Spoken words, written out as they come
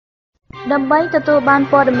ដើម្បីទទួលបាន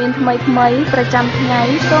ព័ត៌មានថ្មីៗប្រចាំថ្ងៃ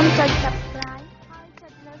សូមចុច Subscribe ហើយចុ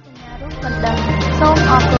ចលើសញ្ញារូបកណ្ដឹងសូម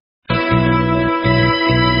អរគុណ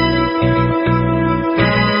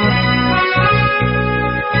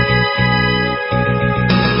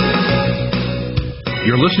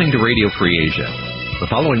You're listening to Radio Free Asia. The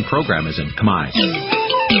following program is in Khmer.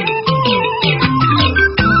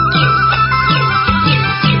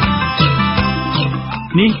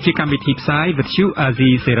 Nǐ chi càm bi tiệp xáy vệt chiu a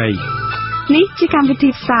zì sê ray. Nǐ chi càm bi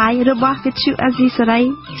tiệp xáyរបស់វិទ្យុអាស៊ីសេរី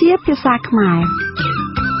ជាភាសាខ្មែរ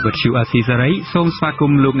វិទ្យុអាស៊ីសេរីសូមស្វាគ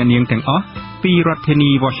មន៍លោកអ្នកនាងទាំងអស់ពីរដ្ឋធានី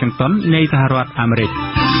Washington នៃសហរដ្ឋអាមេរិក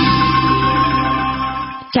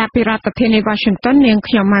ចាប់ពីរដ្ឋធានី Washington នាង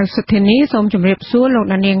ខ្ញុំម៉ៅសុធានីសូមជម្រាបសួរលោក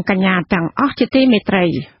អ្នកនាងកញ្ញាទាំងអស់ជាទីមេត្រី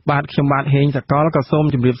បាទខ្ញុំបាទហេងសកលក៏សូម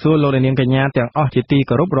ជម្រាបសួរលោកអ្នកនាងកញ្ញាទាំងអស់ជាទី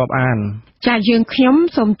គោរពរាប់អានចាយើងខ្ញុំ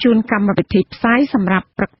សូមជូនកម្មវិធីផ្សាយសម្រាប់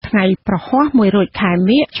ព្រឹកថ្ងៃប្រហោះ1រោចខែ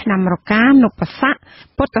មិញឆ្នាំរកានុបស័ក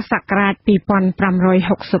ពុទ្ធសករាជ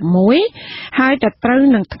2561ហើយដល់ត្រូវ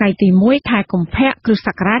នឹងថ្ងៃទី1ខែកុម្ភៈគ្រិស្តស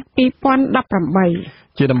ករាជ2018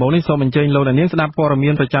ជាដំបូងនេះសូមអញ្ជើញលោកអ្នកនាងស្ដាប់ព័ត៌មា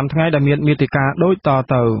នប្រចាំថ្ងៃដែលមានមាតិកាដូចត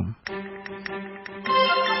ទៅ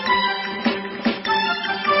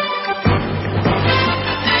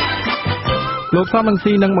លោកសំរង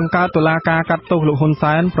ស៊ីនឹងបង្កើតតុលាការកាត់ទោសលោកហ៊ុន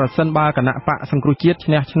សែនប្រសិនបើគណៈបកសង្គ្រោះជាតិ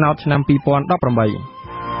ឈ្នះឆ្នោតឆ្នាំ2018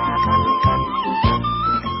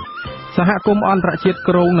សហគមន៍អន្តរជាតិ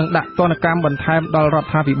ក្រុងនឹងដាក់ទណ្ឌកម្មបន្ថែមដល់រដ្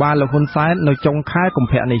ឋាភិបាលលោកហ៊ុនសែននៅចុងខែកុម្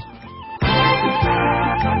ភៈនេះ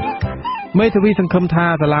មេធាវីសង្ឃឹមថា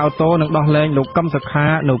សាលាអូតូនឹងដោះលែងលោកកឹមសុខា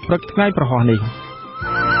នៅព្រឹកថ្ងៃប្រហោះនេះ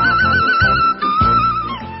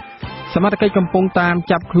សមត្ថកិច្ចកំពុងតាម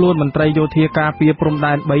ចាប់ខ្លួនមន្ត្រីយោធាការពារព្រំ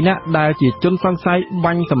ដែន3នាក់ដែលជាជនសង្ស័យ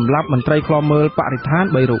បាញ់សម្លាប់មន្ត្រីឃ្លាំមើលបរិស្ថាន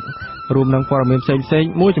3រូបរួមនឹងព័ត៌មានផ្សេងៗ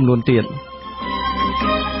មួយចំនួនទៀត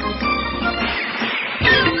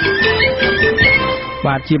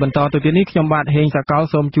បាទជាបន្តទៅទៀតនេះខ្ញុំបាទហេងសកល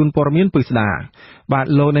សូមជូនព័ត៌មានពិស្ដាបាទ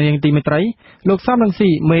លោកនាងទីមេត្រីលោកសំរងស៊ី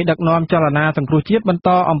មេដឹកនាំចលនាសង្គ្រោះជាតិបន្ត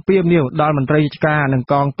អំពាវនាវដល់មន្ត្រីរាជការនិង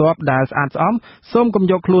កងទ័ពដែលស្អាតស្អំសូមកុំ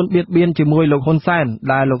យកខ្លួនបៀតបៀនជាមួយលោកហ៊ុនសែន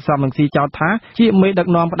ដែលលោកសំរងស៊ីចោទថាជាមេដឹក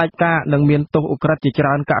នាំផ្ដាច់ការនិងមានទោសឧក្រិដ្ឋជាច្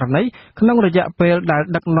រើនករណីក្នុងរយៈពេលដែល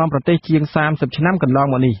ដឹកនាំប្រទេសជាង30ឆ្នាំកន្លង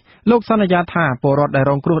មកនេះលោកសន្យាថាពលរដ្ឋដែល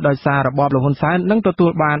រងគ្រោះដោយសាររបបលោកហ៊ុនសែននឹងទទួ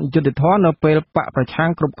លបានយុត្តិធម៌នៅពេលបកប្រឆាំង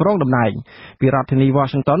គ្រប់គ្រងតំណែងពីរដ្ឋធានី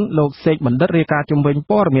Washington លោកសេកបណ្ឌិតរាយការណ៍ជុំវិញ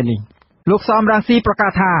ព័ត៌មាននេះលោកសំរងស៊ីប្រកា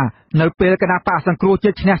សថានៅពេលគណៈបកសង្គ្រោះជា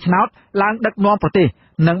តិឈ្នះឆ្នោតឡើងដឹកនាំប្រទេស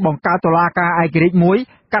និងបង្កើតតុលាការឯករាជ្យមួយ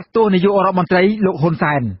កាត់ទោសនាយករដ្ឋមន្ត្រីលោកហ៊ុន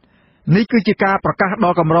សែននេះគឺជាការប្រកាស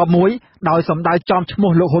ដ៏កម្រមួយដោយសម្ដៅចំឈ្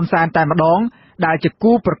មោះលោកហ៊ុនសែនតែម្ដងដែលជា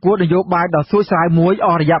គូប្រកួតនយោបាយដ៏សួយស្រាយមួយអ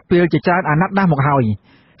ស់រយៈពេលជាច្រើនអាណត្តិណាស់មកហើយ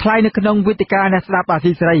ថ្លែងនៅក្នុងវេទិកាអ្នកស្ដាប់អា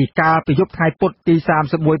ស៊ីសេរីកាលពីយប់ថ្ងៃពុធទី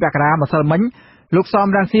31មករាម្សិលមិញលោកសំ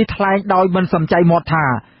រងស៊ីថ្លែងដោយមិនសំចៃមាត់ថា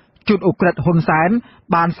ជនអ៊ុក្រិតហ៊ុនសែន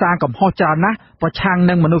បានសាងកំហុសច្រើនណាស់ប្រឆាំង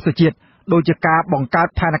នឹងមនុស្សជាតិដោយជាការបង្កើត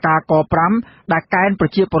ផែនការក5ដែលកេណ្ឌប្រ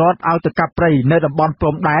ជាពលរដ្ឋឲ្យទៅកាប់ព្រៃនៅតំបន់ព្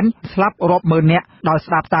រំដែនស្លាប់រាប់ម៉ឺននាក់ដោយ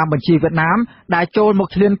ស្ដាប់តាមបញ្ជាវៀតណាមដែលចូលមក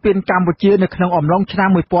ឈ្លានពានកម្ពុជានៅក្នុងអំឡុងឆ្នាំ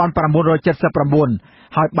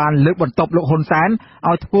1979ហើយបានលើកបន្ទប់លោកហ៊ុនសែន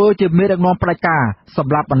ឲ្យធ្វើជាមេដឹកនាំផ្ដាច់ការស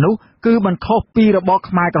ម្រាប់មនុស្សគឺមិនខុសពីរបប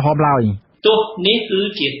ខ្មែរក្រហមឡើយទោសនេះគឺ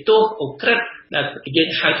ជាទោសអ៊ុក្រិដ្ឋដែលយើង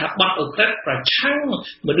ហៅថាបទអ៊ុក្រិដ្ឋប្រឆាំង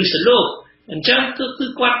មនុស្សលោកអញ្ចឹងគឺ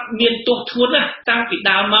គាត់មានទោសធ្ងន់ណាស់តាំងពី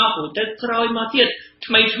ដើមមករួចទៅក្រោយមកទៀត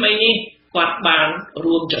ថ្មីនេះគាត់បាន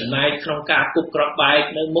រួមចំណែកក្នុងការគប់ក្របបែក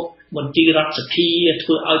នៅមុខមន្ទីររដ្ឋសភាធ្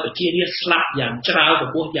វើឲ្យប្រជារាស្ត្រស្លាប់យ៉ាងច្រើនរ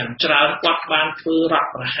បួសយ៉ាងច្រើនគាត់បានធ្វើរដ្ឋ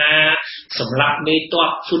ប្រហារសម្លាប់មេទ័ព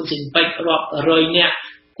ហ៊ុនស៊ិនប៉ិចរាប់រយនាក់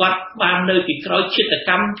គាត់បាននៅពីក្រោយឃាត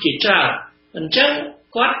កម្មជាច្រើនអញ្ចឹង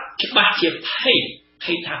គាត់ច្បាស់ជាភ័យ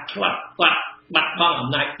ថាគាត់បាត់បង់អំ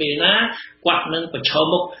ណាចពេលណាគាត់នឹងប្រឈម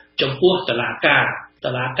មុខចំពោះតុលាការឯក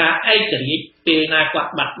រាជ្យពេលណាគា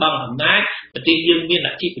ត់បាត់បង់អំណាចប្រទេសយើងមានល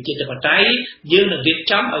ទ្ធិប្រជាធិបតេយ្យយើងនឹងរៀប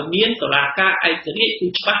ចំឲ្យមានតុលាការឯករាជ្យគឺ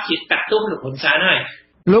ច្បាស់ជាកាត់ទោសលោកហ៊ុនសែនហើយ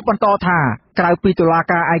លោកបន្តថាក្រៅពីតុលា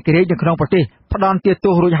ការឯករាជ្យនៅក្នុងប្រទេសផ្ដន់ទាទោ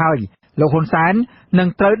សរួចហើយលោកហ៊ុនសែននឹង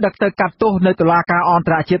ត្រូវដឹកទៅកាត់ទោសនៅតុលាការអន្ត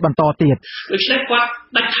រជាតិបន្តទៀតដូច្នេះគាត់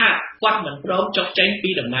ដាច់ខាតគាត់មិនព្រមចុះចេញពី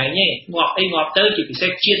តំណែងទេងាប់ទៅជាពិសេ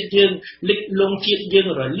សជាតិយើងលិចលង់ជាតិយើង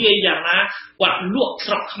រលាយយ៉ាងណាគាត់លក់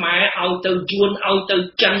ស្រុកខ្មែរឲ្យទៅយួនឲ្យទៅ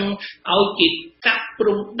ចិនឲ្យគេកាត់ព្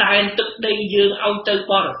រំដែនទឹកដីយើងឲ្យទៅ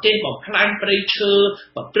បរទេសបំផ្លាញព្រៃឈើ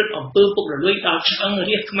ប្រព្រឹត្តអំពើពុករលួយដល់ឆ្អឹង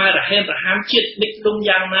រាជខ្មែររហេមរហាមជាតិលិចលង់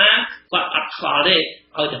យ៉ាងណាគាត់អត់ខ្វល់ទេ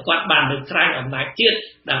ឲ្យតែគាត់បានលើកក្រែងអំណាចទៀត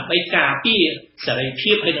ដើម្បីការពារសេរី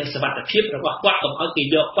ភាពហើយនិងសុវត្ថិភាពរបស់គាត់កុំឲ្យគេ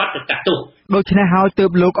យកគាត់ទៅកាត់ទោសដូច្នេះហើយទើ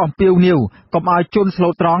បលោកអំពាវនាវកុំឲ្យជនស្លូ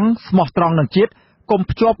តត្រង់ស្មោះត្រង់នឹងជាតិ កុំ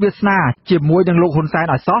ភ្ជាប់វាសនាជាមួយនឹងលោកហ៊ុនសែន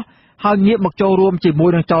ឲ្យសោះហើយងាកមកចូលរួមជាមួយ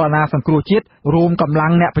នឹងចលនាសង្គ្រោះជាតិរួមកម្លាំ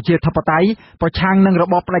ងអ្នកប្រជាធិបតេយ្យប្រឆាំងនឹងរ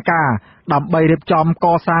បបផ្ដាច់ការដើម្បីរៀបចំក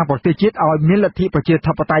សាងប្រទេសជាតិឲ្យមានលទ្ធិប្រជា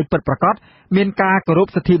ធិបតេយ្យពិតប្រាកដមានការគោរព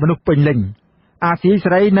សិទ្ធិមនុស្សពេញលេញអាស៊ីសេ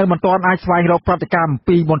រីនៅមិនទាន់អាចស្វែងរកប្រតិកម្ម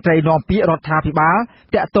ពីមន្ត្រីនាំពាក្យរដ្ឋាភិបាល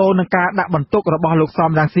តាក់ទងនឹងការដាក់បន្ទុករបស់លោកសំ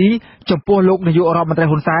រងស៊ីចំពោះលោកនាយករដ្ឋមន្ត្រី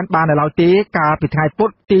ហ៊ុនសែនបាននៅឡើយទេកាលពីថ្ងៃពុធ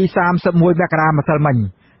ទី31មករាម្សិលមិញ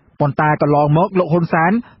ប៉ុន្តែកន្លងមកលោកហ៊ុនសែ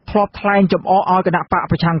នធ្លាប់ថ្លែងចំអកឲ្យគណៈបក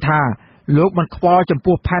ប្រឆាំងថាលោកមិនខ្វល់ចំ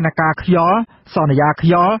ពោះផែនការខ្យល់សន្យាខ្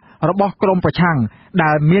យល់របស់ក្រមប្រឆាំង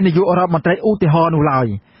ដែលមាននាយករដ្ឋមន្ត្រីឧទាហរណ៍នោះឡើយ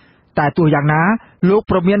តែទោះយ៉ាងណាលោក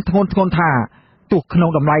ប្រមានធ្ងន់ធ្ងរថាទោះក្នុង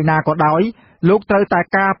តម្លៃណាក៏ដោយលោកត្រូវតែ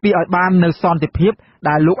ការពារឲ្យបាននៅសន្តិភាព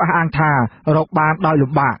ដែលលោកអះអាងថារកបានដោយ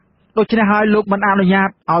លំបាកដូច្នេះហើយលោកមិនអនុញ្ញាត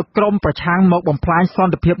ឲ្យក្រមប្រឆាំងមកបំផ្លាញស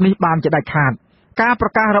ន្តិភាពនេះបានជាដាច់ខាតការប្រ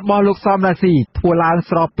កាសរបស់លោកសំរងស៊ីធ្វើឡើង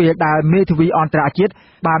ស្របពេលដែលមេធាវីអន្តរជាតិ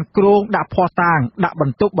បានគ្រោងដាក់ភស្តុតាងដាក់ប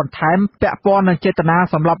ន្ទុកបន្ថែមពាក់ព័ន្ធនឹងចេតនា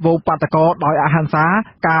សម្រាប់វងបាតកោដោយអហិង្សា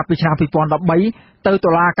កាលពីឆ្នាំ2013ទៅតុ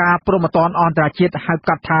លាការព្រហ្មទណ្ឌអន្តរជាតិហៅ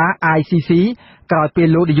កាត់ថា ICC ក្រោយពេល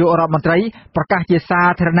លោកនាយករដ្ឋមន្ត្រីប្រកាសជាសា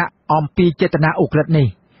ធារណៈអំពីចេតនាឧក្រិដ្ឋនេះ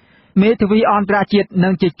មេធាវីអន្តរជាតិនិ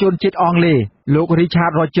ងជាជនជាតិអង់គ្លេសលោក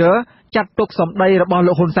Richard Roger ចាត់ទុកសម្ដីរបស់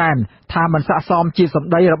លោកហ៊ុនសែនថាមិនស័ក្តិសមជាស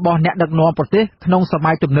ម្ដីរបស់អ្នកដឹកនាំប្រទេសក្នុងស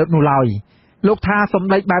ម័យទំនើបនោះឡើយលោកថាសម្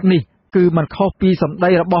ដីបែបនេះគឺមិនខុសពីសម្ដី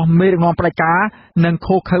របស់មេដឹកនាំផ្ដាច់ការនិង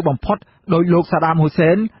ឃោរឃៅបំផុតដោយលោកសាដាមហ៊ូ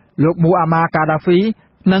សេនលោកមូអាម៉ាកាដាហ្វី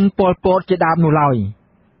និងប៉ុលពតជាដើមនោះឡើយ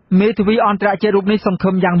មេធាវីអន្តរជាតិរូបនេះសង្ឃឹ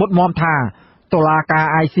មយ៉ាងមុតមមថាតុលាការ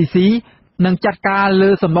ICC នឹងចាត់ការលើ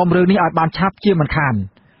សំណុំរឿងនេះឲ្យបានឆាប់ជាមិនខាន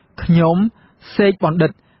ខ្ញុំសេកបណ្ឌិ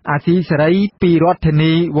តអាស៊ីសេរីពីរដ្ឋធា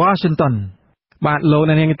នី Washington បាទលោក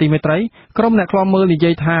អ្នកនាងទីមេត្រីក្រុមអ្នកខ្លាំមើលនិ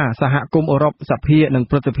យាយថាសហគមន៍អឺរ៉ុបសភានិង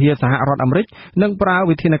ព្រឹទ្ធសភាសហរដ្ឋអាមេរិកនឹងប្រើ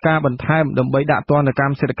វិធានការបន្ថែមដើម្បីដាក់ទណ្ឌក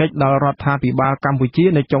ម្មសេដ្ឋកិច្ចដល់រដ្ឋាភិបាលកម្ពុជា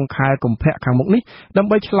នៅចុងខែកុម្ភៈខាងមុខនេះដើម្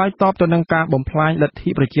បីឆ្លើយតបទៅនឹងការបំផ្លាញលទ្ធិ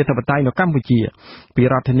ប្រជាធិបតេយ្យនៅកម្ពុជាពី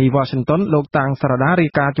រដ្ឋធានី Washington លោកតាំងសារដារា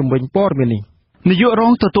យការណ៍ជំវិញព័ត៌មាននេះនាយករ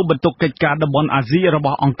ងទទួលបន្ទុកកិច្ចការតំបន់អាស៊ីរប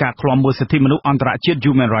ស់អង្គការឃ្លាំមើលសិទ្ធិមនុស្សអន្តរជាតិ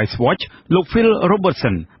Human Rights Watch លោក Phil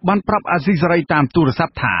Robertson បានប្រាប់អាស៊ីសេរីតាមទូរស័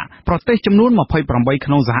ព្ទថាប្រទេសចំនួន28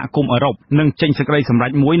ក្នុងសហគមន៍អឺរ៉ុបនឹងចេញសេចក្តីសម្រេ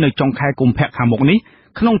ចមួយនៅចុងខែកុម្ភៈខាងមុខនេះ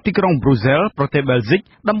ក្នុងទីក្រុង Brussels ប្រទេស Belgium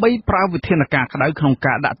ដើម្បីប្រើវិធានការក្តៅក្នុង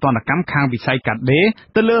ការដាក់ទណ្ឌកម្មខាងវិស័យកាត់ដេរ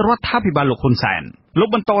ទៅលើរដ្ឋាភិបាលលោកហ៊ុនសែនលោក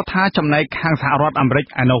បន្តថាចំណែកខាងសហរដ្ឋអាមេរិក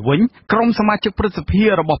ឯណោះវិញក្រុមសមាជិកព្រឹទ្ធសភា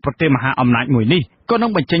របស់ប្រទេសមហាអំណាចមួយនេះក៏នឹង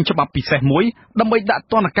បញ្ចេញច្បាប់ពិសេសមួយដើម្បីដាក់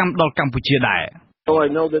ទណ្ឌកម្មដល់កម្ពុជាដែរSo I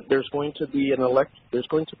know that there's going to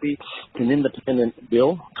be an independent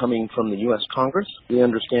bill coming from the US Congress. We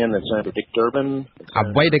understand that Senator Dick Durbin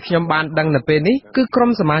អ្វីដែលខ្ញុំបានដឹងនៅពេលនេះគឺក្រុម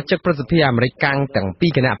សមាជិកព្រឹទ្ធសភាអាមេរិកកាំងទាំងពី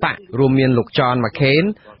រគណៈបករួមមានលោក John McCain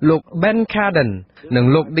លោក Ben Cardin និង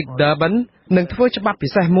លោក Dick Durbin នឹងធ្វើច្បាប់ពិ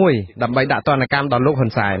សេសមួយដើម្បីដាក់ទណ្ឌកម្មដល់លោកហ៊ុ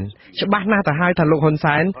នសែនច្បាស់ណាស់ទៅហើយថាលោកហ៊ុន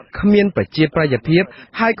សែនគ្មានប្រជាប្រិយភាព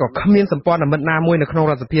ហើយក៏គ្មានសម្ព័ន្ធមិត្តណាមួយនៅក្នុង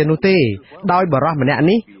រដ្ឋសភានោះទេដោយបរិះម្នាក់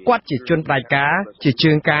នេះគាត់ជាជនផ្ដាច់ការជា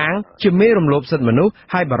ជើងកាងជាមេរំលោភសិទ្ធិមនុស្ស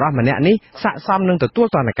ហើយបរិះម្នាក់នេះស័ក្តិសមនឹងទទួល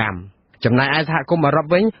ទណ្ឌកម្មចំណែកឯសហគមន៍អឺរ៉ុប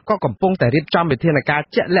វិញក៏កំពុងតែរៀបចំវិធានការ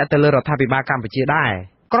ជាក់លាក់ទៅលើរដ្ឋាភិបាលកម្ពុជាដែរ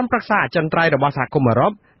ក្រុមប្រឹក្សាអចិន្ត្រៃយ៍របស់សហគមន៍អឺរ៉ុ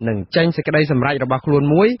បនឹងចេញសេចក្តីសម្រេចរបស់ខ្លួន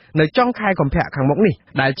មួយនៅចុងខែកុម្ភៈខាងមុខនេះ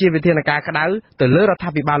ដែលជាវិធានការក្តៅទៅលើរដ្ឋា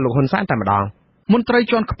ភិបាលលោកហ៊ុនសែនតែម្ដងមន្ត្រី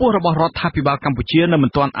ជាន់ខ្ពស់របស់រដ្ឋាភិបាលកម្ពុជានៅមិន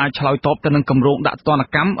ទាន់អាចឆ្លើយតបទៅនឹងគម្រោងដាក់ទណ្ឌ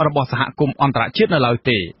កម្មរបស់សហគមន៍អន្តរជាតិនៅឡើយ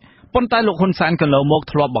ទេប៉ុន្តែលោកហ៊ុនសែនកន្លងមក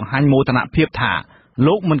ធ្លាប់បង្ហាញមោទនភាពថា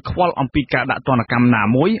លោកមិនខ្វល់អំពីការដាក់ទណ្ឌកម្មណា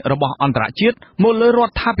មួយរបស់អន្តរជាតិមកលើរ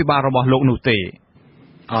ដ្ឋាភិបាលរបស់លោកនោះទេ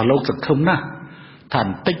លោកសង្ឃឹមណាស់ថាប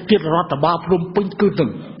ន្តិចទៀតរដ្ឋបាលភ្នំពេញគឺនឹង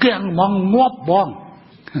គាំងហ្មងងាប់បង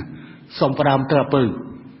សុំប្រាំទៅពើ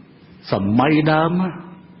សម័យដើម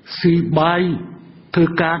ស៊ីបាយធ្វើ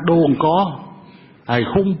ការដូរអង្គហើយ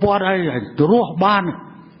ហ៊ុំពាត់ហើយរស់បាន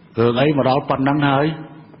រឿងអីមកដល់ប៉ុណ្ណឹងហើយ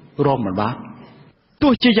រំមិនបាន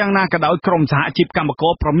ទោះជាយ៉ាងណាក៏ដោយក្រមសហជីពកម្មក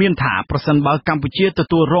រប្រមានថាប្រសិនបើកម្ពុជាទ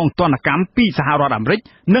ទួលរងទណ្ឌកម្មពីសហរដ្ឋអាមេរិក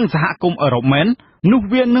និងសហគមន៍អឺរ៉ុបមែននោះ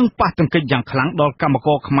វានឹងប៉ះទង្គិចយ៉ាងខ្លាំងដល់កម្មក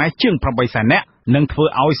រខ្មែរជាង8សែននាក់និងធ្វើ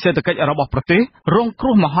ឲ្យសេដ្ឋកិច្ចរបស់ប្រទេសរងគ្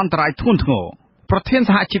រោះមហន្តរាយធ្ងន់ធ្ងរប្រធាន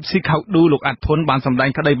សហជីពស៊ីខៅឌូលោកអាត់ធុនបានសម្ដែង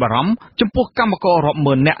ក្តីបារម្ភចំពោះកម្មកររាប់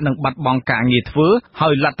ម៉ឺននាក់នឹងបាត់បង់ការងារធ្វើហើ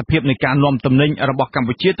យលទ្ធភាពនៃការនាំទំនិញរបស់កម្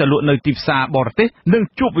ពុជាទៅលក់នៅទីផ្សារបរទេសនឹង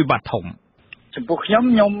ជួបវិបត្តិធំចំពោះខ្ញុំ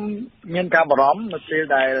មានការបារម្ភនៅពេល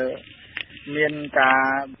ដែលមានការ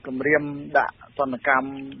គម្រាមដាក់ទណ្ឌកម្ម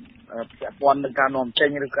ពាក់ព័ន្ធនឹងការនាំចេញ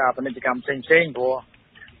ឬការពាណិជ្ជកម្មផ្សេងព្រោះ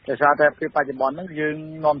ដោយសារតែពេលបច្ចុប្បន្នហ្នឹងយើង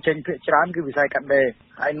នាំចេញភាគច្រើនគឺវិស័យកាត់ដេរ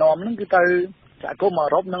ហើយនាំហ្នឹងគឺទៅ សហគមន៍អឺ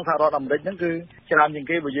រ៉ុបនិងសហរដ្ឋអាមេរិកហ្នឹងគឺច្រើនជាង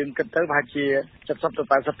គេបើយើងគិតទៅប្រហែលជា 70 ទៅ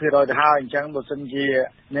 80% ទៅហើយអញ្ចឹងបើសិនជា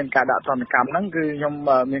មានការដាក់ទណ្ឌកម្មហ្នឹងគឺខ្ញុំ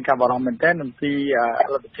មានការបារម្ភមែនទែនអំពី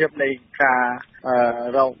លទ្ធភាពនៃការ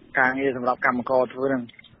រកការងារសម្រាប់កម្មករធ្វើហ្នឹង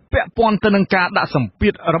ពាក់ព័ន្ធទៅនឹងការដាក់សម្ពា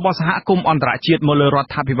ធរបស់សហគមន៍អន្តរជាតិមកលើរ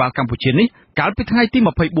ដ្ឋាភិបាលកម្ពុជានេះកាលពីថ្ងៃទី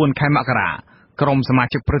24 ខែមករាក្រុមសមា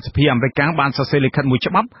ជិកព្រឹទ្ធសភាអាមេរិកបានសរសេរលិខិតមួយ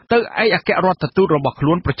ច្បាប់ទៅឯកអគ្គរដ្ឋទូតរបស់ខ្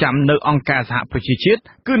លួនប្រចាំនៅអង្គការសហប្រជាជាតិ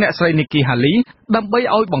គឺអ្នកស្រី Nikki Haley ដើម្បី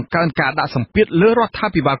ឲ្យបង្កើនការដាក់សម្ពាធលើរដ្ឋា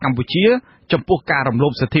ភិបាលកម្ពុជាចំពោះការរំលោ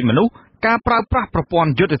ភសិទ្ធិមនុស្សការប្រើប្រាស់ប្រព័ន្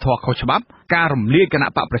ធយុត្តិធម៌ខុសច្បាប់ការរំលាយគណៈ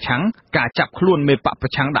បកប្រឆាំងការចាប់ខ្លួនមេបកប្រ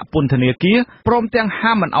ឆាំងដាក់ពន្ធនាគារព្រមទាំង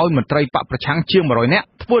ហាមមិនឲ្យមន្ត្រីបកប្រឆាំងជាង100នាក់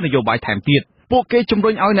ធ្វើនយោបាយថែមទៀតពួកគេជំ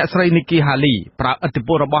រុញឲ្យអ្នកស្រី Nikki Haley ប្រើឥទ្ធិព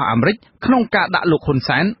លរបស់អាមេរិកក្នុងការដាក់លោកហ៊ុន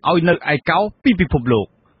សែនឲ្យនៅឯកោពីពិភពលោក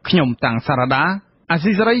ខ្ញុំតាំងសារ៉ាដាអា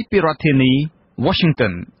ស៊ីសេរីពីរដ្ឋធានី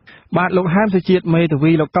Washington បាទលោកហាមសុជាតិមេធា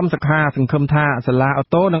វីលោកកឹមសុខាសង្ឃឹមថាសាលាអូ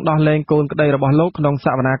តូនឹងដោះលែងកូនក្តីរបស់លោកក្នុងស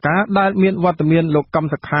វនាការដែលមានវត្តមានលោកកឹម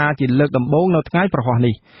សុខាជាលើកដំបូងនៅថ្ងៃប្រហ័ស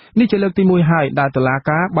នេះជាលើកទី1ហើយដែលតុលា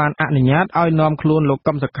ការបានអនុញ្ញាតឲ្យនាំខ្លួនលោក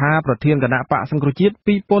កឹមសុខាប្រធានគណៈបកសង្គ្រោះជាតិ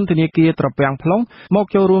ពីពន្ធនាគារត្រពាំង plong មក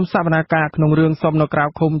ចូលរួមសវនាការក្នុងរឿងសុំនៅក្រៅ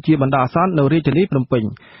ឃុំជាបណ្ដោះអាសន្ននៅរាជធានីភ្នំពេញ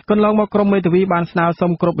កន្លងមកក្រុមមេធាវីបានស្នើ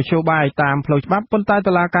សុំគ្រប់មធ្យោបាយតាមផ្លូវច្បាប់ប៉ុន្តែ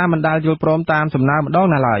តុលាការមិនដែលយល់ព្រមតាមសំណើម្ដង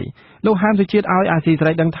ណាឡើយលោកហាមសុជាតិឲ្យអាស៊ីសេ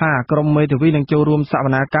រីដឹងថាក្រុមមេធាវីនឹងចូលរួមសវ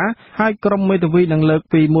នាការហើយក្រុមមេធាវីនឹងលើក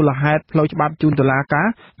ពីមូលហេតុផ្លូវច្បាប់ជូនតុលាការ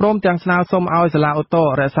ព្រមទាំងស្នើសុំឲ្យសាលាអូតូ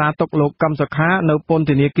រក្សាទុកលោកកឹមសុខានៅពន្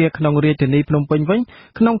ធនាគារក្នុងរាជធានីភ្នំពេញវិញ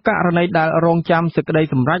ក្នុងករណីដែលរងចាំសេចក្តី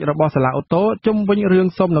សម្រេចរបស់សាលាអូតូជុំវិញរឿង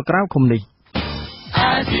សុំនៅក្រៅឃុំនេះ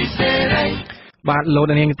បាទលោក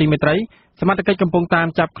នាងទីមេត្រីសមត្ថកិច្ចកំពុងតាម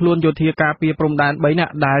ចាប់ខ្លួនយោធាការពារព្រំដែន3នា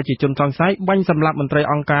ក់ដែលជាជនសង្ស័យបាញ់សម្លាប់មន្ត្រី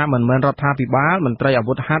អង្គការមិនមែនរដ្ឋាភិបាលមន្ត្រីអា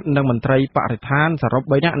វុធហត្ថនិងមន្ត្រីបរិស្ថានសរុប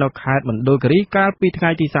3នាក់នៅខេត្តមណ្ឌលគិរីកាលពីថ្ងៃ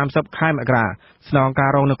ទី30ខែមករាស្នងការ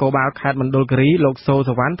រងនគរបាលខេត្តមណ្ឌលគិរីលោកសូ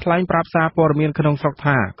សវណ្ណថ្លែងប្រាប់សារព័ត៌មានក្នុងស្រុក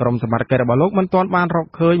ថាក្រុមសមត្ថកិច្ចរបស់លោកមិនទាន់បានរក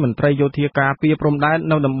ឃើញមន្ត្រីយោធាការពារព្រំដែន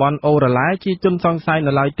នៅតំបន់អូរ៉ាឡែជាជនសង្ស័យ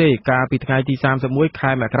នៅឡើយទេកាលពីថ្ងៃទី31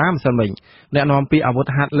ខែមករាម្សិលមិញអ្នកនាំពាក្យអាវុធ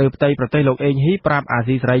ហត្ថលើផ្ទៃប្រទេសលោកអេងហ៊ីប្រាប់អា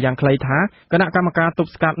ស៊ីសេរីយ៉ាងខ្លីថាគណៈកម្មការទប់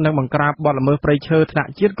ស្កាត់និងបង្ក្រាបបទល្មើសព្រៃឈើថ្នាក់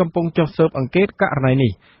ជាតិកំពុងចុះស៊ើបអង្កេតករណី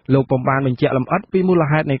នេះលោកពុំបានបញ្ជាក់លម្អិតពីមូល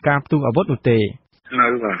ហេតុនៃការផ្ទុះអាវុធនោះទេ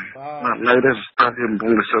នៅទេស្ថានភាពកំពុ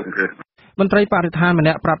ងស៊ើបអង្កេតមន្ត្រីបរិស្ថានម្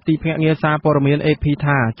នាក់ប្រាប់ទីភ្នាក់ងារសារព័ត៌មាន AP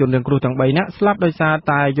ថាជនរងគ្រោះទាំង3នាក់ស្លាប់ដោយសារ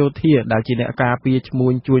តែយោធាដែលជាអ្នកការពារឈ្មួ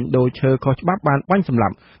ញជួញដូរឈើខុសច្បាប់បានបាញ់សម្លា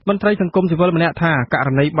ប់មន្ត្រីសង្គមស៊ីវិលម្នាក់ថាករ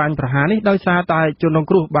ណីបាញ់ប្រហារនេះដោយសារតែជនរង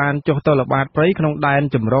គ្រោះបានចុះទៅល្បាតព្រៃក្នុងដែន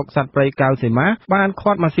ជំរកសត្វព្រៃកៅសីមាបាន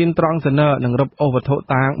ខាត់ម៉ាស៊ីនត្រង់សនើនិងរឹបអូសវត្ថុ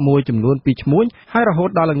តាងមួយចំនួនពីឈ្មួញហើយរហូត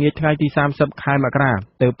ដល់ល្ងាចថ្ងៃទី30ខែមករា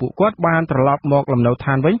ទើបពួកគាត់បានត្រឡប់មកលំនៅ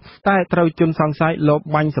ឋានវិញតែត្រូវជនសង្ស័យលប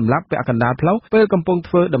បាញ់សម្លាប់ពាក់កណ្ដាលផ្លូវពេលកំពុង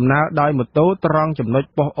ធ្វើដំណើរដោយម៉ូតូត្រង់ចំណុច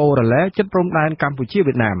ប៉ុស្តិ៍អូរ៉ាឡែជិតព្រំដែនកម្ពុជា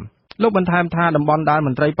វៀតណាមលោកបន្ថែមថាតំបន់ដែលម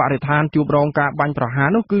ន្ត្រីបរិស្ថានជួបរងការបាញ់ប្រហារ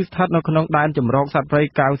នោះគឺស្ថិតនៅក្នុងដែនជំរកសត្វព្រៃ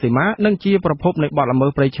កៅសីមានិងជាប្រភពនៃបទល្មើ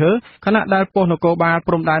សព្រៃឈើខណៈដែលប៉ុស្តិ៍នគរបាល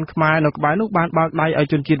ព្រំដែនខ្មែរនៅក្បែរនោះបានបើកដៃឲ្យ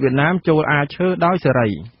ជនជាតិវៀតណាមចូលអាឈើដោយសេរី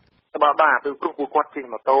បាទពីព្រោះពួកគាត់ជិះ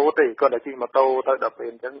ម៉ូតូទេគាត់តែជិះម៉ូតូទៅដល់ពេល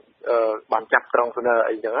អញ្ចឹងបានចាប់ត្រង់ស្នើ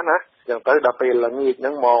អីអញ្ចឹងណាអញ្ចឹងទៅដល់ពេលល្ងាចហ្នឹ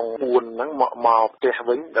ងម៉ោង4ហ្នឹងមកផ្ទះ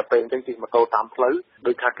វិញដល់ពេលអញ្ចឹងជិះម៉ូតូតាមផ្លូវ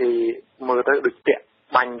ដូចថាគេមើលទៅដូចតាក់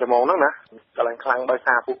បាញ់ត្មងហ្នឹងណាកន្លែងខ្លាំងដោយ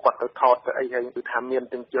សារពួកគាត់ទៅថតទៅអីហើយគឺថាមាន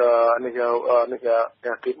ទាំងនេះ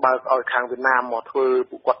គេបើកឲ្យខាងវៀតណាមមកធ្វើ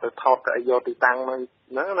ពួកគាត់ទៅថតទៅអីយកទីតាំងហ្នឹ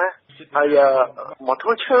ងណាហើយមកធ្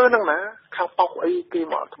វើឈើហ្នឹងណាខាងប៉ុកអីគេ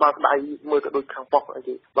មកបើកដៃមើលទៅដូចខាងប៉ុកអី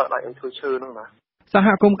គេបើកដៃឲ្យធ្វើឈើហ្នឹងណាសហ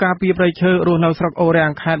គមន៍ការពារព្រៃឈើរស់នៅស្រុកអូរាំ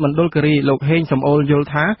ងខេត្តមណ្ឌលគិរីលោកហេងសំអូលយល់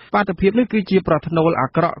ថាបាតុភិបនេះគឺជាប្រផ្នូលអា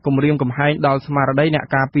ក្រក់គំរាមកំហែងដល់ស្មារតីអ្នក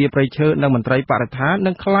ការពារព្រៃឈើនិងមន្ត្រីបរិស្ថាន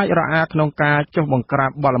និងខ្លាចរអាក្នុងការចុះបង្ក្រាប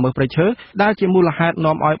បទល្មើសព្រៃឈើដែលជាមូលហេតុ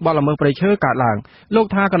នាំឲ្យបទល្មើសព្រៃឈើកើតឡើងលោក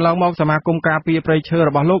ថាកន្លងមកសមាគមការពារព្រៃឈើរ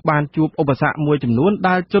បស់លោកបានជួបឧបសគ្គមួយចំនួន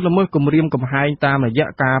ដែលជនល្មើសគំរាមកំហែងតាមរយៈ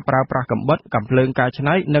ការប្រើប្រាស់កាំបិតកាំភ្លើងកែច្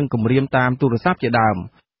នៃនិងគំរាមតាមទូរស័ព្ទជាដើម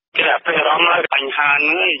គេភ័យអារម្មណ៍ហើយបញ្ហាហ្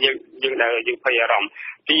នឹងយើងដែលយើងភ័យអារម្មណ៍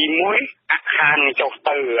ទី1អាខានចុះ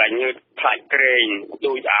ទៅឲ្យញើសខ្លាច់ក្រែង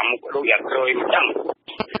ដូចអាមុខដូចអាក្រួយអញ្ចឹង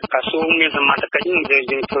ក្រសួងមានសមត្ថកិច្ច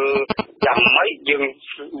យើងធ្វើយ៉ាងម៉េចយើង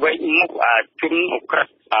វេកមុខជនអក្រិត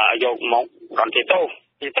យកមកកន្តិតោ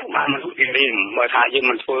បានមនុស្សរៀនបើថាយើង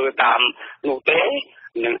មិនធ្វើតាមនោះទេ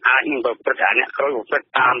នឹងអាចនឹងប្រព្រឹត្តអាអ្នកក្រួយប្រព្រឹត្ត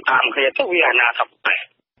តាមគ្នាទៅវាអនាគ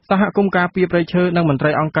ត សហគមន៍ការពារព្រៃឈើនិងមន្ត្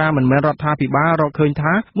រីអង្គការមិនមែនរដ្ឋាភិបាលរកឃើញ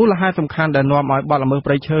ថាមូលហេតុសំខាន់ដែលនាំឲ្យបទល្មើស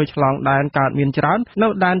ព្រៃឈើឆ្លងដែនកើតមានច្រើននៅ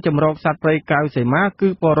ដែនជម្រកសត្វព្រៃកៅសីមាគឺ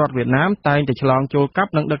ពលរដ្ឋវៀតណាមតែងតែឆ្លងចូលកា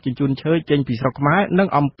ប់និងដឹកជញ្ជូនឈើចេញពីស្រុកខ្មែរនិង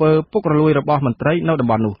អំពើពុករលួយរបស់មន្ត្រីនៅតំ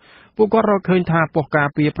បន់នោះពួកគាត់រកឃើញថាប៉ុស្តិ៍ការ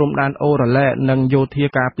ពារព្រំដែនអូរ៉ាឡែនិងយោធា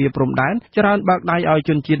ការពារព្រំដែនច្រើនបើកដៃឲ្យជ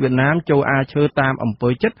នជាតិវៀតណាមចូលអាឈើតាមអំពើ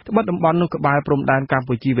ចិត្តត្បិតតំបន់នោះក្បែរព្រំដែនកម្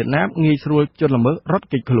ពុជាវៀតណាមងាយស្រួលជនល្មើសរត់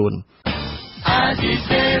គេចខ្លួន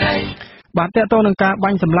បាទតើតើនឹងការបា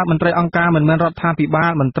ញ់សម្លាប់មន្ត្រីអង្គការមិនមែនរដ្ឋាភិបា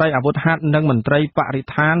លមន្ត្រីអាវុធហត្ថនិងមន្ត្រីបរិ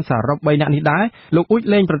ស្ថានសរុប3នាក់នេះដែរលោកអ៊ុច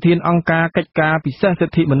លេងប្រធានអង្គការកិច្ចការពិសេសសិ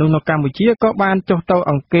ទ្ធិមនុស្សនៅកម្ពុជាក៏បានចុះទៅ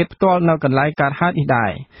អង្កេតផ្ទាល់នៅកន្លែងកើតហេតុនេះដែ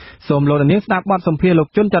រសូមលោកនាងស្ដាប់បទសម្ភាសន៍លោក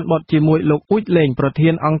ជុនច័ន្ទបុតជាមួយលោកអ៊ុចលេងប្រធា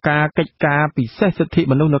នអង្គការកិច្ចការពិសេសសិទ្ធិ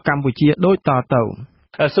មនុស្សនៅកម្ពុជាដូចតទៅ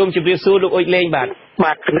សូមជម្រាបសួរលោកអ៊ុចលេងបាទ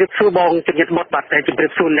ជម្រាបសួរបងជំរាបបុតបាទជម្រា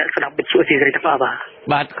បសួរអ្នកស្ដាប់វិទ្យុស៊ីសេរីទាំងអស់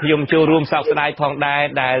បាទខ្ញុំចូលរួមសោកស្ដាយផងដែរ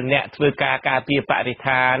ដែលអ្នកធ្វើការការពារបរិស្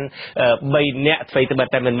ថាន3នាក់ធ្វើទៅ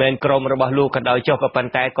តែមិនមែនក្រុមរបស់លោកក៏ដោយចុះក៏ប៉ុ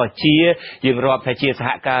ន្តែក៏ជាយើងរាប់ថាជាសហ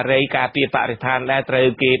ការីការពារបរិស្ថានដែរត្រូវ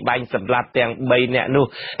គេបាញ់សម្លាប់ទាំង3នាក់នោះ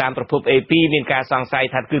តាមប្រភព AP មានការសង្ស័យ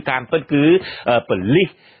ថាគឺតាមពិតគឺប៉ូលីស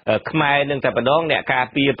ខ្មែរនឹងតែម្ដងអ្នកការ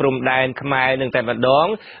ពារព្រំដែនខ្មែរនឹងតែម្ដង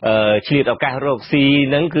ឆ្លៀតឱកាសរកស៊ី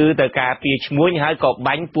នឹងគឺទៅការពារឈ្មួញហើយក៏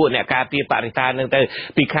បាញ់ពួកអ្នកការពារបរិស្ថាននឹងទៅ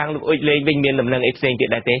ពីខាងលោកអ៊ុចលេងវិញមានដំណឹងអីផ្សេងទៀត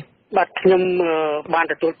ដែរទេបាទខ្ញុំបាន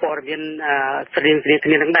ទទួលព័ត៌មានស្រៀងគ្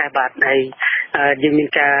នានឹងដែរបាទហើយយើងមាន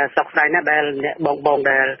ការសោកស្ដាយណាស់ដែលអ្នកបង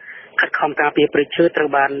ដែលខិតខំការពារព្រៃឈើត្រូវ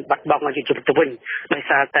បានបាត់បង់ជីវិតទៅវិញដោយ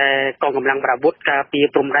សារតែកងកម្លាំងប្រអាវុធការពារ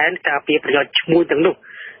ព្រំដែនការពារប្រយោជន៍ឈ្មួញទាំងនោះ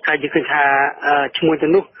ហើយយើងឃើញថាឈ្មួញទាំ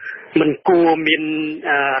ងនោះមិនគួរមាន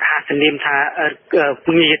រហស្សនាមថា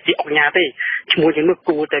ងារជាអង្គការទេឈ្មោះទាំងនោះ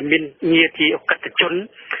គួរតែមានងារជាអកតជន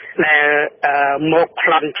ដែលមកប្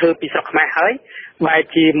លន់ឈើពីស្រុកខ្មែរហើយបែរ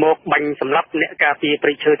ជាមកបាញ់សម្លាប់អ្នកការពារព្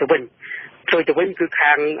រៃឈើទៅវិញគឺ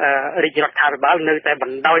ខាងរាជរដ្ឋាភិបាលនៅតែប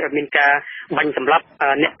ណ្ដោយឲ្យមានការបាញ់សម្លាប់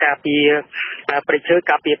អ្នកការពារព្រៃឈើ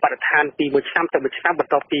ការពារបរិស្ថានពីមួយឆ្នាំទៅមួយឆ្នាំប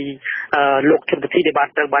ន្ទាប់ពីលោកជុនពធីដែលបាន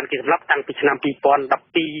ត្រូវបានគេសម្លាប់តាំងពីឆ្នាំ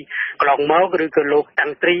2012កន្លងមកឬក៏លោកតាំ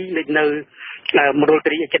ងត្រីនៅមណ្ឌលគិ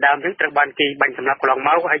រីជាដើមហ្នឹងត្រូវបានគេបាញ់សម្លាប់កន្លងម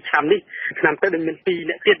កហើយឆ្នាំនេះឆ្នាំទៅមាន2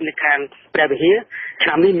អ្នកទៀតនៅខាងព្រះវិហារឆ្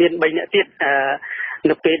នាំនេះមាន3អ្នកទៀត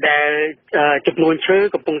នៅពេលដែលចំនួនឈើ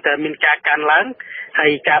កំពុងតែមានការកើនឡើងហើ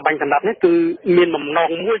យការបាញ់សម្លាប់នេះគឺមានបំណង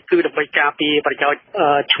មួយគឺដើម្បីការពារប្រយោជន៍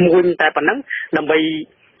ឈ្មួញតែប៉ុណ្ណឹងដើម្បី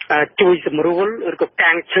ជួយសម្រួលឬក៏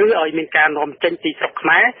កាងឈើឲ្យមានការនាំចេញពីស្រុកខ្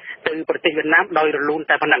មែរទៅប្រទេសវៀតណាមដោយរលូន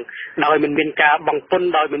តែប៉ុណ្ណឹងដោយមិនមានការបង់ពន្ធ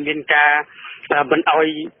ដោយមិនមានការមិនឲ្យ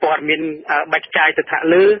ព័ត៌មានបែកចាយទៅថ្នាក់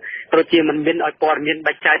លើប្រជាមិនមានឲ្យព័ត៌មាន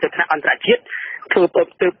បែកចាយទៅថ្នាក់អន្តរជាតិធ្វើ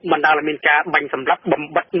ទៅបណ្ដាលឲ្យមានការបាញ់សម្លាប់បំ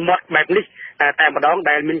បិតមាត់បែបនេះតែម្ដង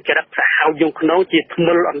ដែលមានចរិតសាហាវយងខ្នងជាធ្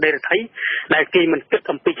មុលអន្តរថៃដែលគេមិនគិត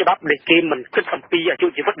អំពីច្បាប់ដែលគេមិនគិតអំពីអាយុ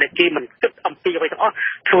ជីវិតដែលគេមិនគិតអំពីអ្វីទាំងអស់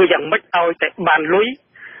ធ្វើយ៉ាងម៉េចឲ្យតែបានលុយ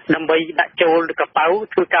ដើម្បីដាក់ចូលកប៉ៅ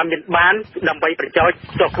ធ្វើការមានបានដើម្បីប្រយោជន៍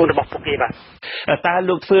ជាប់ខ្លួនរបស់ពួកគេបាទតើ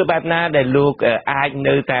លោកធ្វើបែបណាដែលលោកអាច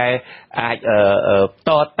នៅតែអាច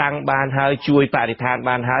តតាំងបានហើយជួយបរិស្ថាន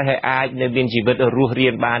បានហើយអាចនៅមានជីវិតរស់រា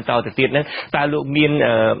នបានតទៅទៀតហ្នឹងតើលោកមាន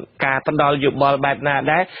ការផ្ដល់យោបល់បែបណា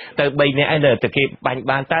ដែរទៅ3នាក់ឯនៅតែគេបាញ់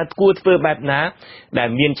បានតើគួរធ្វើបែបណាដែល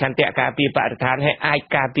មានឆន្ទៈការពារបរិស្ថានហើយអាច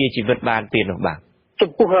ការពារជីវិតបានទៀតនោះបាទ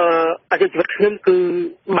ចំពោះអាយុជីវិតខ្ញុំគឺ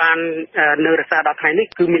បាននៅរសារដល់ថ្ងៃនេះ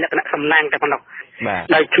គឺមានលក្ខណៈសំណាងតែប៉ុណ្ណោះ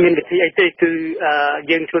ដោយគ្មានវិធីអីទេគឺ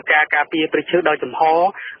យើងធ្វើការការពារព្រៃឈើដោយចំហ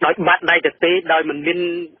ដោយបាត់ដៃទៅទេដោយមិនមាន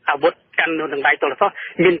អាវុធកាន់នៅនឹងដៃទល់សោះ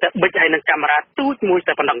មានតែប៊ិចហើយនឹងកាមេរ៉ាទូចមួយ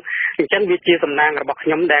តែប៉ុណ្ណឹងអញ្ចឹងវាជាសំណាងរបស់ខ្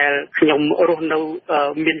ញុំដែលខ្ញុំរស់នៅ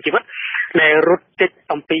មានជីវិតដែលរត់គេច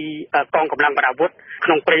អំពីកងកម្លាំងប្រដាប់អាវុធក្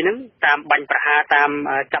នុងព្រៃហ្នឹងតាមបាញ់ប្រហារតាម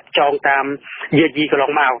ចាប់ចងតាមយាយីកន្ល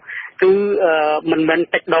ងមកគឺមិនមែន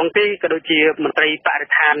តិចដងទេក៏ដូចជាមន្ត្រីបរិ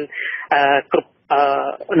ស្ថានគ្រប់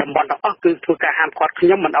តំបន់ទាំងអស់គឺធ្វើការហាមឃាត់ខ្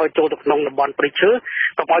ញុំមិនឲ្យចូលទៅក្នុងតំបន់ព្រៃឈើ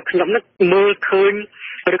កុំឲ្យខ្ញុំនឹងមើលឃើញ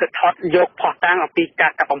ឬក៏ថតយកផុសតាំងអំពីកា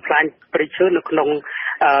រកាប់បំផ្លាញព្រៃឈើនៅក្នុង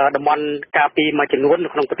តំបន់ការពីមួយចំនួននៅ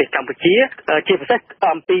ក្នុងប្រទេសកម្ពុជាជាពិសេស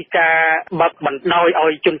អំពីការបើកបណ្ដោយឲ្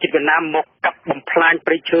យជនជាតិវៀតណាមមកកាប់បំផ្លាញ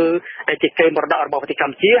ព្រៃឈើដែលជាកេរមរតករបស់ប្រទេសក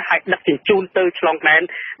ម្ពុជាហើយដឹកជញ្ជូនទៅឆ្លងដែន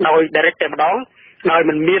ដោយ direct តែម្ដងដោយ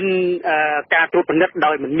មិនមានការត្រួតពិនិត្យ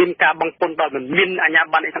ដោយមិនមានការបង់ពន្ធដោយមិនមានអាជ្ញា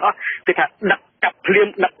ប័ណ្ណអីទាំងអស់គឺថាដឹកកាប់ភ្លាម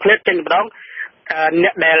ដឹកផ្លេតចេញម្ដងអ្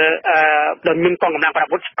នកដែលដោយមានកងកម្លាំងប្រដាប់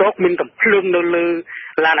អាវុធស្គកមានកំភ្លើងនៅលើ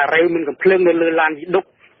ឡានអារ៉េវមានកំភ្លើងនៅលើឡានយីដុក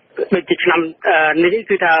ដូចជាឆ្នាំនេះ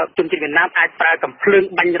គឺថាជនជាតិវៀតណាមអាចប្រើកំភ្លើង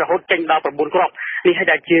បាញ់រហូតចេញដល់9គ្រាប់នេះហើយ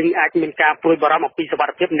ដែលយើងអាចមានការព្រួយបារម្ភអំពីសុវត្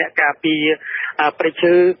ថិភាពអ្នកការពារព្រៃ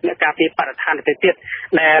ឈើអ្នកការពារបរិស្ថានទៅទៀត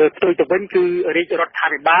ដែលផ្ទុយទៅវិញគឺរាជរដ្ឋា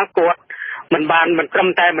ភិបាលគាត់ មិនត្រឹម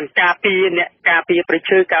តែមិនការពារអ្នកការពារប្រ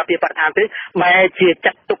ជើការពារបរិស្ថានទេបែរជា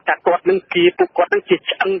ចាត់ទុកថាគាត់នឹងជាពួកគាត់នឹងជា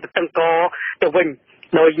ឆ្អឹងទៅទាំងកទៅវិញ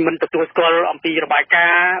ដោយមិនទទួលស្គាល់អំពីរបាយកា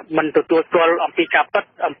រណ៍មិនទទួលស្គាល់អំពីការពិត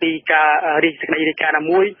អំពីការសេចក្តីរាយការណ៍ណា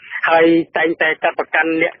មួយហើយតែងតែចាត់ប្រកាន់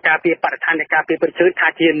អ្នកការពារបរិស្ថានអ្នកការពារប្រជើថា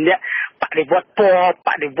ជាអ្នកបដិវត្តពណ៌ប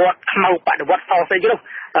ដិវត្តខ្មៅបដិវត្តសស្អីនោះ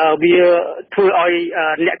វាធ្វើឲ្យ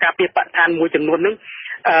អ្នកការពារបរិស្ថានមួយចំនួននឹង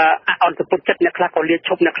អន្តពុតចិត្តអ្នកខ្លះក៏លាឈ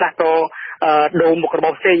ប់អ្នកខ្លះក៏ដូរមុខរប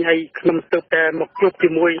បផ្សេងហើយខ្ញុំទើបតែមកជួបជា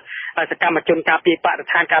មួយសកម្មជនការពារបរិ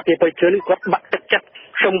ស្ថានការពារប្រជើនឹងគាត់បាក់ទឹកចិត្ត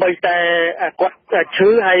សូម្បីតែគាត់ឈឺ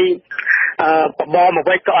ហើយបបមក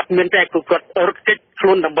វិញក៏អត់មានតែគាត់រត់គេចខ្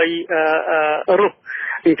លួនដើម្បីរស់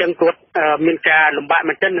អញ្ចឹងគាត់មានការលំបាក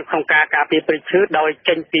មែនទែននៅក្នុងការពារប្រជើដោយ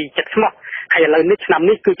ចេញពីចិត្តស្មោះហើយឥឡូវនេះឆ្នាំ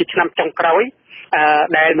នេះគឺជាឆ្នាំចុងក្រោយ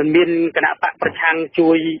ដែលមិនមានគណៈបកប្រឆាំងជួ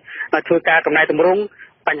យធ្វើការកំណែតម្រង់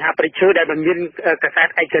បញ្ហាប្រជើដែលមិនមានកសែត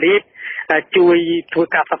ឯករាជ្យជួយធ្វើ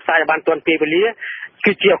ការផ្សព្វផ្សាយឲ្យបានទាន់ពេលវេលា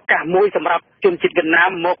គឺជាឱកាសមួយសម្រាប់ជនជាតិវៀតណា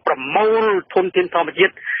មមកប្រមូលធនធានធម្មជា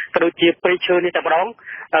តិក៏ដូចជាប្រជើនេះតែម្ដង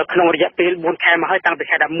ក្នុងរយៈពេល4ខែមកហើយតាំងពី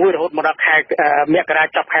ខែ11រហូតមកដល់ខែមករា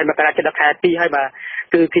ចប់ខែមករាចិត្តដល់ខែ2ហើយបាទ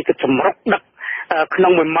គឺចម្រុកដឹកក្នុ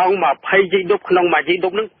ង1ម៉ោង20យីដុបក្នុង1យីដុ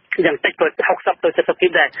បហ្នឹងយ៉ាងតិចក៏60ទៅ70គី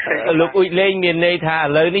ដែរលោកអ៊ុយលេងមានន័យថាឥ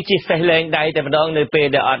ឡូវនេះជិះសេះលេងដៃតែម្ដងនៅពេល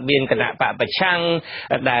ដែលអត់មានគណៈបកប្រឆាំង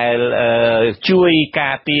ដែលជួយ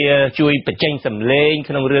ការពារជួយបញ្ចេញសម្លេង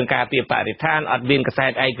ក្នុងរឿងការពារបរិស្ថានអត់មានកសែ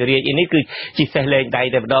តឯករាជ្យនេះគឺជិះសេះលេងដៃ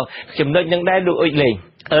តែម្ដងចំណុចនឹងដែរលោកអ៊ុយលេង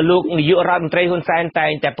លោកនាយករដ្ឋមន្ត្រីហ៊ុនសែនតែ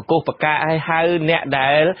ងតែប្រកាសប្រកាសឲ្យហៅអ្នក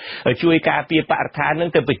ដែលជួយការពារបរិស្ថាននឹង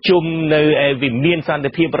ទៅប្រជុំនៅវិមានសន្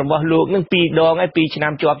តិភាពរបស់លោកនឹង2ដងហើយ2ឆ្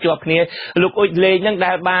នាំជាប់គ្នាលោកអ៊ុចលេងនឹង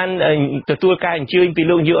ដែលបានទទួលការអញ្ជើញពី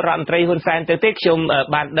លោកនាយករដ្ឋមន្ត្រីហ៊ុនសែនទៅទេខ្ញុំ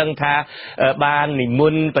បានដឹងថាបាននិម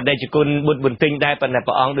ន្តបដិជគុណបុត្របន្ទិញដែរប៉ុន្តែ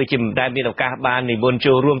ព្រះអង្គដូចជាមិនដែលមានឱកាសបាននិមន្ត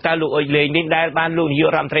ចូលរួមតើលោកអ៊ុចលេងនេះដែលបានលោកនាយក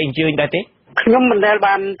រដ្ឋមន្ត្រីអញ្ជើញដែរទេខ្ញុំមិនដែល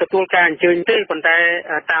បានទទួលការអញ្ជើញទេប៉ុន្តែ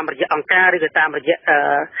តាមរយៈអង្គការឬក៏តាមរយៈ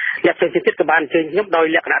អ្នកផ្សេងទៀតក៏បានអញ្ជើញខ្ញុំដោយ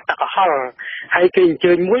លក្ខណៈតកហល់ហើយគេអញ្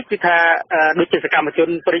ជើញមួយគឺថាដូចជាសកម្មជន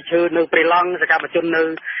ព្រៃឈើនៅព្រៃឡង់សកម្មជននៅ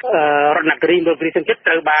រដ្ឋនគរីនៅព្រៃសង្កេត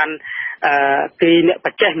ត្រូវបានគេអ្នកប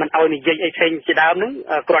ច្ចេកមិនឲ្យនិយាយអីផ្សេងជាដើមហ្នឹង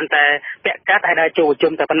គ្រាន់តែពាក់កាត់ឲ្យដែរចូល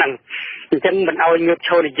ជុំតែប៉ុណ្ណឹងអញ្ចឹងមិនឲ្យងើបឈ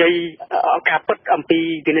រនិយាយការពិតអំពី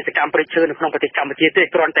វិនិស្សកម្មព្រៃឈើនៅក្នុងប្រទេសកម្ពុជាទេ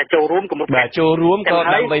គ្រាន់តែចូលរួមកម្រិតបាទចូលរួមក៏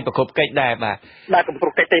ដើម្បីប្រកបកិច្ចដែរបាទកម្រិ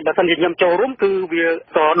តកិច្ចទេបើមិនជាខ្ញុំចូលរួមគឺវា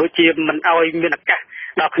ក៏ដូចជាមិនឲ្យមានឱកាស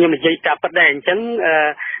ដល់ខ្ញុំនិយាយការពិតដែរអញ្ចឹង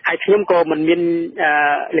ហើយខ្ញុំក៏មិនមាន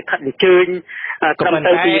លិខិតអញ្ជើញត្រឹម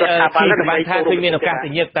ទៅពីរដ្ឋាភិបាលដើម្បីថាឃើញមានឱកាសទៅ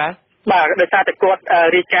ញឹកតើបាទដោយសារតែគាត់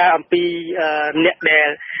រាយការណ៍អំពីអ្នកដែល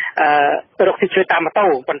រកស៊ីឈើតាមម៉ូតូ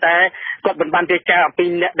ប៉ុន្តែគាត់មិនបានរាយការណ៍អំពី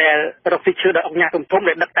អ្នកដែលរកស៊ីឈើដោយអង្គការធំៗ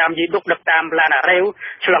ដែលដឹកតាមយីដុកដឹកតាមឡានអារ៉េវ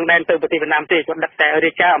ឆ្លងដែនទៅប្រទេសវៀតណាមទេគាត់ដឹកតែ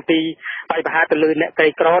រាយការណ៍អំពីបញ្ហាទៅលើអ្នកក្រី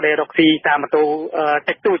ក្រដែលរកស៊ីតាមម៉ូតូ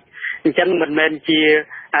តិចតួចអញ្ចឹងមិនមែនជា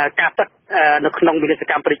ការពិតនៅក្នុងវិនិស្ស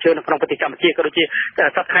កម្មប្រជើនៅក្នុងប្រទេសកម្ពុជាក៏ដូចជា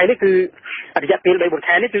សប្តាហ៍នេះគឺរយៈពេល3-4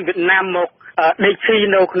ខែនេះគឺវៀតណាមមកដេកស៊ី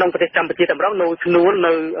នៅក្នុងប្រទេសកម្ពុជាតែម្ដងនៅស្នួល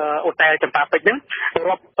នៅអូតែលចម្ប៉ាពេជ្រហ្នឹង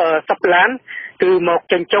រាប់10ឡានគឺមក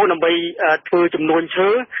ចិញ្ចោដើម្បីធ្វើចំនួនឈើ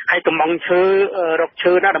ហើយកំងឈើរក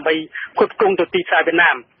ឈើណាដើម្បីគ្រប់គ្រងទៅទីផ្សារវៀត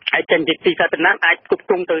ណាមហើយចេញពីទីផ្សារវៀតណាមអាចគ្រប់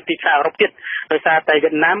គ្រងទៅទីផ្សារអឺរ៉ុបទៀតដោយសារតែវៀ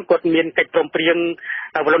តណាមគាត់មានកិច្ចព្រមព្រៀង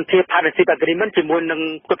Volunteer Partnership Agreement ជាមួយនឹង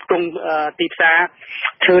គ្រប់គ្រងទីផ្សារ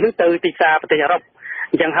ឈើនឹងទៅទីផ្សារប្រទេសអឺរ៉ុប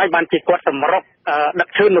អញ្ចឹងហើយបានជាគាត់សម្រុកដឹក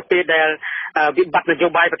ឈើនៅពេលដែលវិបត្តិនយោ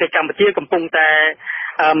បាយប្រទេសកម្ពុជាកំពុងតែ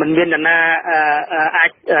មិនមាននរណាអាច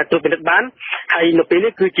ត្រួតពិនិត្យបានហើយនៅពេល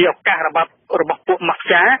នេះគឺជាឱកាសរបស់ពួកម៉ាហ្វ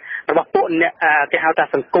យ៉ារបស់ពួកអ្នកគេហៅថា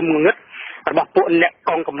សង្គមងងឹតរបស់ពួកអ្នក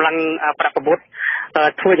កងកម្លាំងប្រដាប់អាវុធ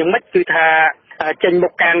ធ្វើយ៉ាងម៉េចគឺថាចេញមុ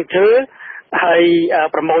ខកាងឈើហើយ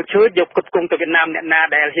ប្រមូលឈើយកគ្រប់គ្រងទៅវៀតណាមអ្នកណា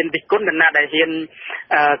ដែលហ៊ានរិះគន់អ្នកណាដែលហ៊ាន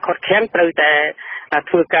ខត់ខាំងត្រូវតែ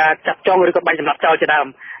ធ្វើការចាប់ចងឬក៏បាញ់សម្លាប់ចោលជាដើម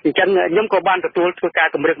អញ្ចឹងខ្ញុំក៏បានទទួលធ្វើការ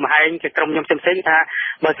គម្រាមកំហែងជាក្រុមខ្ញុំផ្សេងៗថា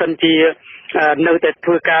បើសិនជានៅតែធ្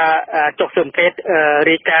វើការចុះស៊ើបអង្កេត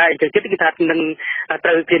រាយការណ៍អីទៅទៀតគឺថានឹងត្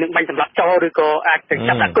រូវគេនឹងបាញ់សម្លាប់ចោលឬក៏អាចទៅ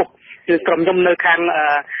ចាប់ដាក់គុកគឺក្រុមខ្ញុំនៅខាង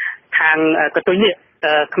កតុយនេះ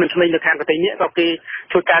ក្មេងៗនៅខាងកតុយនេះក៏គេ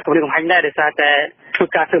ធ្វើការគម្រាមកំហែងដែរដោយសារតែធ្វើ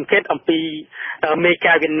ការស៊ើបអង្កេតអំពីមេ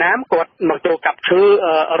ការវៀតណាមគាត់មកចូលកាប់ឈើ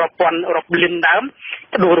រាប់លានដើម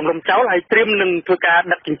ដួលរំលំចោលហើយត្រៀមនឹងធ្វើការ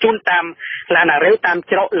ដឹកជញ្ជូនតាមឡានអារ៉េវតាម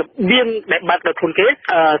ច្រករបៀងដែលបើកដោយខ្លួនគេ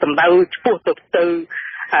សម្ដៅឆ្ពោះទៅ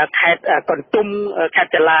ខេត្តកន្ទុំខេត្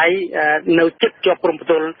តចលាយនៅជិតជាប់ព្រំប្រ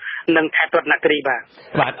ទល់និងខេត្តរតនគិរីបាទ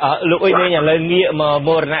លោកអ៊ុយនេះឥឡូវងាកមកម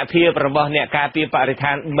រណភាពរបស់អ្នកការពារបរិស្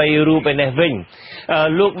ថាន3រូបឯនេះវិញ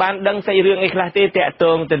លោកបានដឹងសាច់រឿងអីខ្លះទេតាក់ទ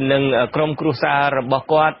ងទៅនឹងក្រុមគ្រួសាររបស់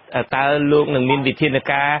គាត់តើលោកនឹងមានវិធាន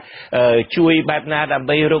ការជួយបែបណាដើម្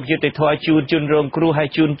បីរកយុត្តិធម៌ជូនជនរងគ្រោះហើយ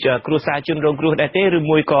ជូនគ្រួសារជនរងគ្រោះដែរទេឬ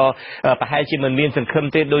មួយក៏ប្រហែលជាមិនមានសង្ឃឹម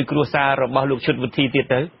ទេដោយគ្រួសាររបស់លោកឈុតវិធីទៀត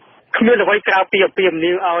ទៅគ្មានអ្វីក្រៅពីអំពាវ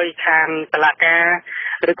នាវឲ្យខាងតុលាការ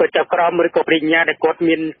ឬក៏ចាប់ក្រមឬក៏បរិញ្ញាដែលគាត់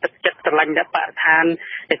មានទឹកចិត្តស្រឡាញ់អ្នកបរិស្ថាន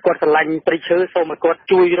ដែលគាត់ស្រឡាញ់ព្រៃឈើសូមឲ្យគាត់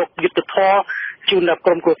ជួយរកយុត្តិធម៌ជូនដល់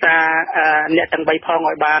ក្រុមគ្រួសារអ្នកទាំង3ផង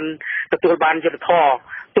ឲ្យបានទទួលបានយុត្តិធម៌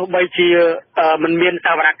ទោះបីជាមិនមានស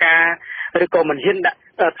វនកម្មឬក៏មិនហ៊ានដាក់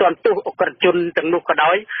ទណ្ឌទោសអក្រិតជនទាំងនោះក៏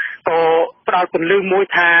ដោយក៏ផ្ដល់ពន្លឺមួយ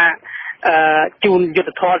ថាជូនយុត្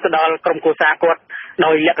តិធម៌ទៅដល់ក្រុមគ្រួសារគាត់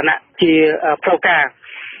ដោយលក្ខណៈជាផ្លូវការ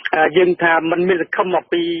យើងថាมันមានសង្ឃឹមមក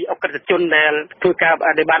ពីអក្រិតជនដែលធ្វើការ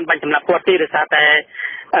ដែលបានបាញ់សម្លាប់គាត់ទេដោយសារតែ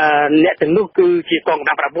អ្នកទាំងនោះគឺជាកងកម្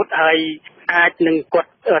លាំងប្រពុតហើយអាចនឹងគាត់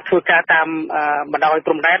ធ្វើការតាមបណ្ដោយ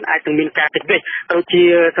ព្រំដែនអាចនឹងមានការតិចវិចដូចជា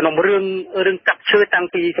សំណុំរឿងកាប់ឈើតាំង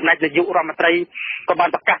ពីសម្ដេចនាយករដ្ឋមន្ត្រីក៏បាន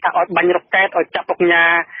ប្រកាសថាឲ្យបាញ់រកកែតឲ្យចាប់អង្គកា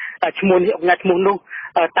រឈ្មោះនេះអង្គការឈ្មោះនោះ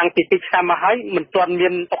តាំងពី2ឆ្នាំមកហើយមិនទាន់មា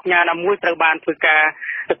នអង្គការណាមួយត្រូវបានធ្វើការ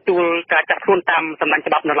ទទួលការចាប់ខ្លួនតាមសំណាញ់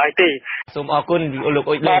ច្បាប់នៅឡើយទេសូមអរគុណលោក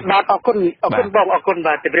អ៊ុយបាទអរគុណបងអរគុណ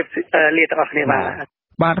បាទជម្រាបលាទាំងអស់គ្នា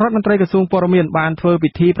បាទរដ្ឋមន្ត្រីក្រសួងព័ត៌មានបានធ្វើពិ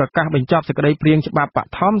ធីប្រកាសបញ្ចប់សេចក្តីព្រាងច្បាប់ប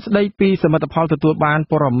ឋមស្តីពីសមិទ្ធផលទទួលបាន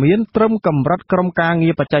ព័ត៌មានត្រឹមកម្រិតក្រុមការងា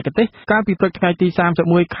របច្ចេកទេសកាលពីព្រឹកថ្ងៃទី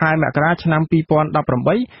31ខែមករាឆ្នាំ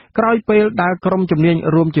2018ក្រោយពេលដែលក្រុមជំនាញ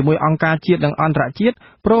រួមជាមួយអង្គការជាតិនិងអន្តរជាតិ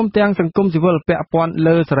ព្រមទាំងសង្គមស៊ីវិលពាក់ព័ន្ធ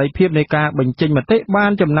លើសេរីភាពនៃការបញ្ចេញមតិបា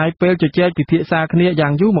នចំណាយពេលជជែកពិភាក្សាគ្នាយ៉ា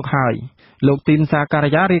ងយូរមកហើយលោកទីនសាកា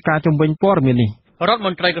រីយ៉ារាយការណ៍ជំវិញព័ត៌មាននេះរដ្ឋម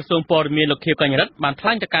ន្ត្រីក្រសួងព័ត៌មានលោកខៀវកញ្ញរិទ្ធបានថ្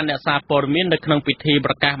លែងទៅកាន់អ្នកសារព័ត៌មាននៅក្នុងពិធី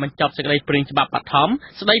ប្រកាសបញ្ចប់សេចក្តីព្រាងច្បាប់បឋម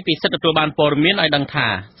ស្តីពីសិទ្ធិទទួលបានព័ត៌មានឲ្យដឹងថា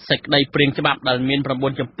សេចក្តីព្រាងច្បាប់ដែលមាន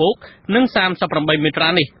9ជំពូកនិង38មាត្រា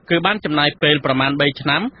នេះគឺបានចំណាយពេលប្រមាណ3ឆ្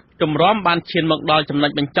នាំទម្រាំបានឈានមកដល់ចំណុ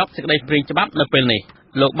ចបញ្ចប់សេចក្តីព្រាងច្បាប់នៅពេលនេះ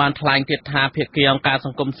លោកបានថ្លែងទៀតថាភាគីអង្គការស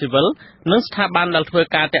ង្គមស៊ីវិលនិងស្ថាប័នដែលធ្វើ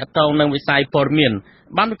ការតាក់ទងនឹងវិស័យព័ត៌មាន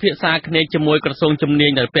បានពិភាក្សាគ្នាជាមួយក្រសួងជំនា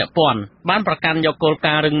ញដែលពាក់ព័ន្ធបានប្រកាន់យកគោល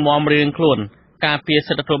ការណ៍រឹងមាំរៀងខ្លួនការពារ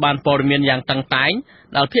សិទ្ធិទទួលបានព័ត៌មានយ៉ាងតឹងតែង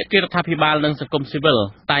ដែលភាគីរដ្ឋាភិបាលនិងសង្គមស៊ីវិល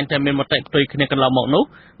តែងតែមានមតិផ្ទុយគ្នាកន្លងមកនោះ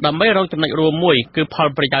ដើម្បីរកចំណុចរួមមួយគឺផល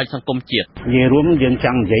ប្រយោជន៍សង្គមជាតិនិយាយរួមយើងច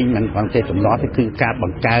ង់និយាយមិនគ្រាន់តែចំណោះទេគឺការប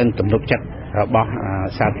ង្កើនទំនុកចិត្តរបស់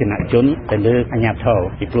សាធារណជនទៅលើអាជ្ញាធរ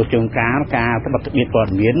ពីព្រោះជួនកាលការត្បិតត្បៀតព័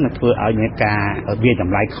ត៌មាននឹងធ្វើឲ្យមានការវាត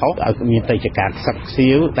ម្លៃខុសឲ្យមានទៅជាការខ្សឹកខ្សៀ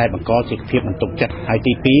វតែបង្កជាភាពមិនទុកចិត្តហើយ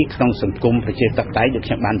ទី2ក្នុងសង្គមប្រជាធិបតេយ្យដូច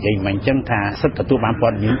ខ្ញុំបាននិយាយមិញអញ្ចឹងថាសិទ្ធិទទួលបានព័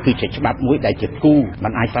ត៌មានគឺជាច្បាប់មួយដែលជាគូមិ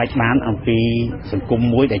នអាចផ្លាច់បានអំពីសង្គម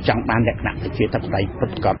មួយដែលចង់បានលក្ខណៈប្រជាធិបតេយ្យពិត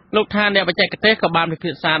ប្រាកដលោកថាអ្នកបច្ចេកទេសក៏បានពិភា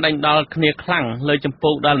ក្សាដេញដោលគ្នាខ្លាំងលើចម្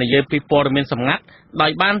ពោះដែលនិយាយពីព័ត៌មានសម្ងាត់ដោ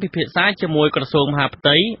យបានពិភាក្សាជាមួយក្រសួងមហាផ្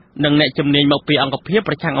ទៃនិងអ្នកជំនាញមកពីអង្គភាព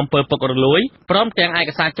ប្រឆាំងអំពើពុករលួយព្រមទាំងឯ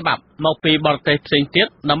កសារច្បាប់មកពីបរទេសផ្សេងទៀត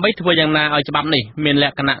ដើម្បីធ្វើយ៉ាងណាឲ្យច្បាប់នេះមានល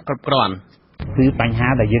ក្ខណៈគ្រប់គ្រាន់គឺបញ្ហា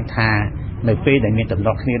ដែលយើងថានៅពេលដែលមានដំ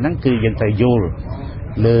ណោះគ្នាហ្នឹងគឺយើងត្រូវយល់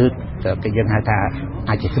លើគេយើងហៅថា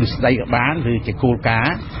អាចជាទ្រឹស្ដីក៏បានឬជាគោលការ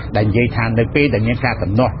ណ៍ដែលនិយាយថានៅពេលដែលមានការ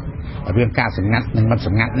ដំណោះរឿងការសម្ងាត់និងមិនស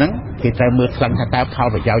ម្ងាត់ហ្នឹងគេត្រូវមើលខ្លឹមថាតើផល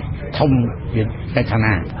ប្រយោជន៍ធំវាទៅខាង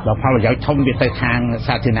ណាបើផលប្រយោជន៍ធំវាទៅខាង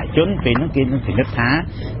សាធារណជនពេលហ្នឹងគេនឹងពិនិត្យថា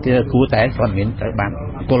គឺគួរតែព័ត៌មានត្រូវបាន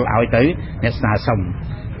គល់ឲ្យទៅអ្នកស្នើសុំ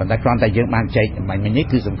ប៉ុន្តែគ្រាន់តែយើងបានចែកអំបញ្ញនេះ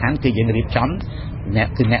គឺសំខាន់គឺយើងរៀបចំអ្នក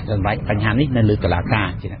សម្រាប់បញ្ហានេះនៅលើតុលាការ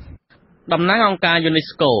ជាអ្នកតំណាងអង្គការ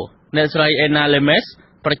UNESCO អ្នកស្រី Ena Lemes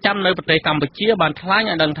ប្រចាំនៅប្រទេសកម្ពុជាបានថ្លែង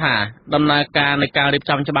ឲ្យដឹងថាដំណើរការនៃការរៀប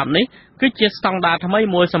ចំច្បាប់នេះគឺជាស្តង់ដារថ្មី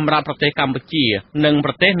មួយសម្រាប់ប្រទេសកម្ពុជានិង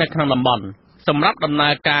ប្រទេសនៅក្នុងតំបន់សម្រាប់ដំណើ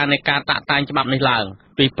រការនៃការតាក់តែងច្បាប់នេះឡើង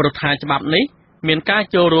ពីព្រោះថាច្បាប់នេះមានការ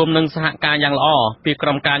ចូលរួមនិងសហការយ៉ាងល្អពីក្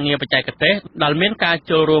រុមការងារបច្ចេកទេសដែលមានការ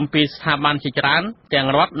ចូលរួមពីស្ថាប័នជាច្រើនទាំង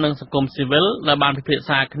រដ្ឋនិងសង្គមស៊ីវិលដែលបានពិភាក្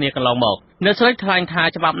សាគ្នាកន្លងមកអ្នកស្រីថ្លែងថា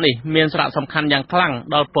ច្បាប់នេះមានសារៈសំខាន់យ៉ាងខ្លាំង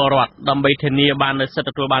ដល់ពលរដ្ឋដើម្បីធានាបាននូវសិទ្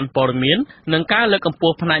ធិទទួលបានព័ត៌មាននិងការលើកកម្ព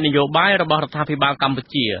ស់ផ្នែកនយោបាយរបស់រដ្ឋាភិបាលកម្ពុ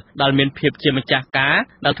ជាដែលមានភាពជាម្ចាស់ការ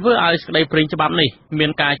ដែលធ្វើឲ្យសេចក្តីព្រាងច្បាប់នេះមា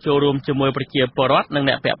នការចូលរួមជាមួយប្រជាពលរដ្ឋនិង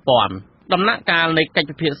អ្នកពាក់ព័ន្ធដំណាក់កាលនៃកិច្ច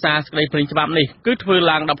ពិភាក្សាសេចក្តីព្រាងច្បាប់នេះគឺធ្វើ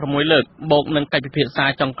ឡើង16លើកបូកនឹងកិច្ចពិភាក្សា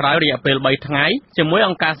ចុងក្រោយរយៈពេល3ថ្ងៃជាមួយអ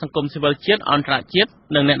ង្គការសង្គមស៊ីវិលជាតិអន្តរជាតិ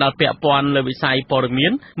និងអ្នកដែលពាក់ព័ន្ធលើវិស័យព័ត៌មា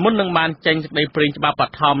នមុននឹងបានចេញសេចក្តីព្រាងច្បាប់ប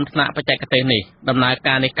ឋមថ្នាក់បច្ចេកទេសនេះដំណើរ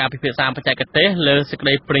ការនៃការពិភាក្សាបច្ចេកទេសលើសេចក្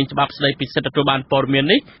តីព្រាងច្បាប់ស្តីពីសិទ្ធិទទួលបានព័ត៌មាន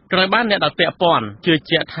នេះត្រូវបានអ្នកដែលពាក់ព័ន្ធជឿ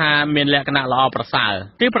ជាក់ថាមានលក្ខណៈល្អប្រសើរ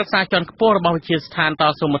ទីប្រឹក្សាជាន់ខ្ពស់របស់វិទ្យាស្ថានត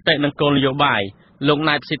ស៊ូមតិនិងគោលនយោបាយ លោក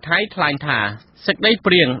ណៃប្រសិទ្ធថៃថ្លែងថាសេចក្តី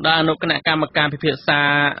ព្រាងដែលអនុគណៈកម្មការពិភាក្សា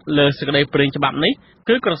លើសេចក្តីព្រាងច្បាប់នេះ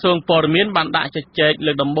គឺក្រសួងព័ត៌មានបានដាក់ជជែក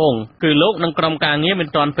លើកដំបូងគឺលោកនិងក្រុមការងារមិន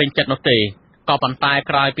ទាន់ពេញចិត្តនោះទេក៏ប៉ុន្តែ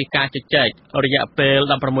ក្រោយពីការជជែករយៈពេល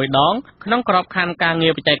16ដងក្នុងក្របខ័ណ្ឌការងា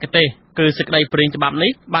របច្ចេកទេសគឺសេចក្តីព្រាងច្បាប់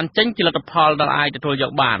នេះបានចេញជាលទ្ធផលដែលអាចទទួលយ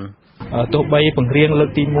កបានទោះបីបង្រៀនលើក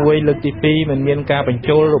ទី1លើកទី2មិនមានការបញ្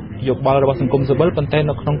ចូលយោបល់របស់សង្គមស៊ីវិលប៉ុន្តែ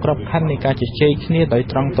នៅក្នុងក្របខ័ណ្ឌនៃការជជែកគ្នាដោយ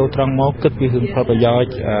ត្រង់ទៅត្រង់មកគិតពីរឿងផលប្រយោជ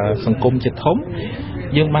ន៍សង្គមជាធំ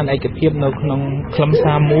យើងបានឯកភាពនៅក្នុងខ្លឹម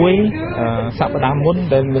សារមួយសប្តាហ៍មុន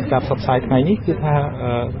ដែលមានការផ្សព្វផ្សាយថ្ងៃនេះគឺថា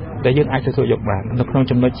ដែលយើងអាចទទួលយកបាននៅក្នុង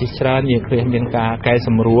ចំណុចជាច្រើនយើងឃើញមានការកែស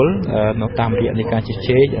ម្រួលនៅតាមរយៈនៃការជ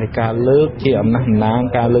ជែកហើយការលើកជាអំណះអំណាង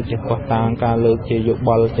ការលើកជាកោះតាងការលើកជាយោប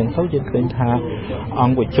ល់ចឹងទៅយើងឃើញថាអ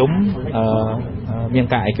ង្គប្រជុំមាន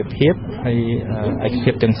ការឯកភាពហើយឯកភា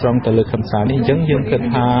ពទាំងស្រុងទៅលើខ្លឹមសារនេះអញ្ចឹងយើងគិត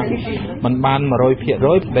ថាมันបាន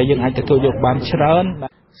 100% ដែលយើងអាចទទួលយកបានច្រើន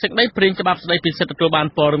សេចក្តីព្រាងច្បាប់ស្តីពីសិទ្ធិទទួលបាន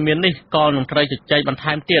ព័ត៌មាននេះក៏នឹងត្រូវជជែកបន្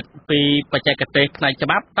ថែមទៀតពីបច្ចេកទេសផ្នែកច្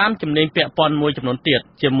បាប់តាមជំនាញពាក់ព័ន្ធមួយចំនួនទៀត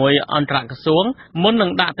ជាមួយអន្តរក្រសួងមុននឹ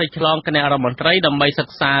ងដាក់ទៅឆ្លងគណៈរដ្ឋមន្ត្រីដើម្បីសិ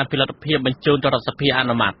ក្សាពីលទ្ធភាពបញ្ជូនទៅរដ្ឋសភាអ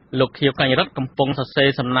នុម័តលោកខៀវកញ្ញរិទ្ធកំពុងសរសេរ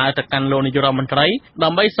សំណើទៅកាន់លោកនាយករដ្ឋមន្ត្រីដើ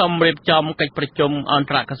ម្បីសុំរៀបចំកិច្ចប្រជុំអន្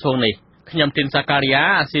តរក្រសួងនេះខ្ញុំទីនសាការីយ៉ា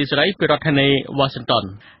អាស៊ីសេរីពីរដ្ឋធានី Washington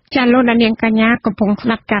ចាលោកនាងកញ្ញាកំពុងស្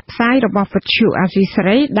ដាប់ការផ្សាយរបស់វិទ្យុអាស៊ីសេ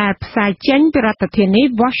រីដែលផ្សាយចេញពីរដ្ឋធានី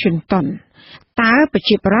Washington តើប្រ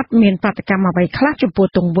ជាប្រដ្ឋមានប្រតិកម្មអ្វីខ្លះចំពោះ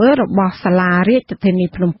ទង្វើរបស់សាលារាជធានី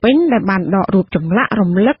ភ្នំពេញដែលបានដករូបចម្លាក់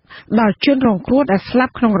រំលឹកដល់ជនរងគ្រោះដែលស្លា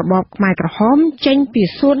ប់ក្នុងរបបខ្មែរក្រហមចេញពី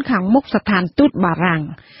សួនខាងមុខស្ថានទូតបារាំង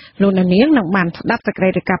លោកនាងនឹងបានស្ដាប់សេចក្តី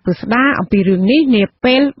រាយការណ៍ពិស្ដារអំពីរឿងនេះនា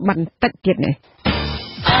ពេលបន្តិចទៀតនេះ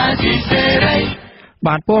អាស៊ីសេរី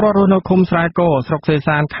បាទពលរដ្ឋរស់នៅឃុំស្រែកស្រុកសេ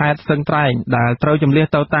សានខេត្តស្ទឹងត្រែងដែលត្រូវជម្លៀស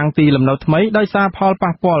ទៅតាំងទីលំនៅថ្មីដោយសារផល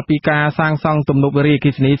ប៉ះពាល់ពីការសាងសង់ទំនប់វារីអគ្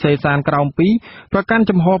គិសនីសេសានក្រោម2ប្រកាន់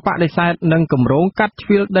ចំហបដិសេធនិងគម្រោងកាត់ជ្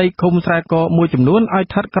រៀលដីឃុំស្រែកមួយចំនួនឲ្យ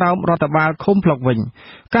ស្ថិតក្រោមរដ្ឋបាលឃុំភ្លុកវិញ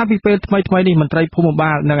កាលពីពេលថ្មីនេះមន្ត្រីភូមិ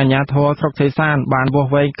បាលនិងអាជ្ញាធរស្រុកសេសានបានវា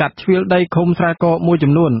ស់វែងកាត់ជ្រៀលដីឃុំស្រែកមួយ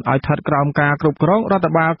ចំនួនឲ្យស្ថិតក្រោមការគ្រប់គ្រងរដ្ឋ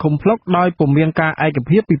បាលឃុំភ្លុកដោយពុំមានការឯក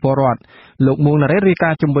ភាពពីពលរដ្ឋលោកមួងណារ៉េតរាយកា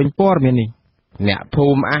រណ៍ជំវិញព័ត៌មាននេះអ្នកភូ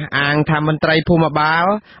មិអះអាងថាមន្ត្រីភូមិបាល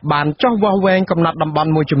បានចោះវាស់វែងកំណត់តំប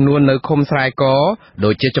ន់មួយចំនួននៅឃុំស្រែកដូ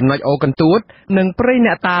ចជាចំណុចអូកន្ទួតនិងព្រៃ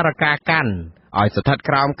អ្នកតារកាកាន់ឲ្យស្ថិត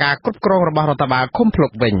ក្រោមការគ្រប់គ្រងរបស់រដ្ឋបាលឃុំភ្លុ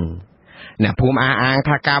កវិញអ្នកភូមិអះអាង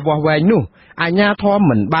ថាការវាស់វែងនោះអាជ្ញាធរ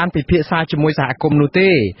មិនបានពិភាក្សាជាមួយសហគមន៍នោះទេ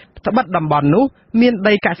ត្បិតតំបន់នោះមាន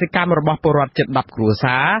ដីកសិកម្មរបស់ពលរដ្ឋជិត10គ្រួ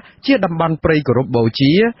សារជាតំបន់ព្រៃគោរពបូ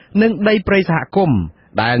ជានិងដីព្រៃសហគមន៍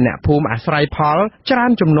ដែលអ្នកភូមិអាស្រ័យផលច្រើ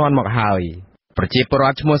នជំនាន់មកហើយប្រជាពលរ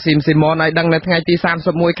ដ្ឋឈ្មោះស៊ីមស៊ីម៉ុនឲ្យដឹងនៅថ្ងៃទី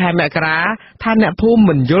31ខែមករាថាអ្នកភូមិ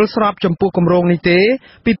មិនយល់ស្របចំពោះគម្រោងនេះទេ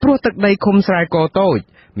ពីព្រោះទឹកដីឃុំស្រែកតូច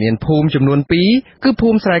មានភូមិចំនួន2គឺភូ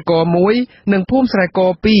មិស្រែក1និងភូមិស្រែក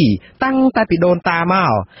2តាំងតែពីដូនតាម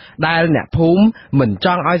កដែលអ្នកភូមិមិនច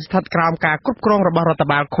ង់ឲ្យស្ថិតក្រោមការគ្រប់គ្រងរបស់រដ្ឋ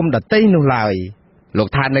បាលឃុំដទៃនោះឡើយលោក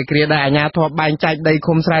ថានៅគ្រាដែលអាជ្ញាធរបែងចែកដី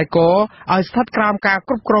ឃុំស្រែកឲ្យស្ថិតក្រោមការ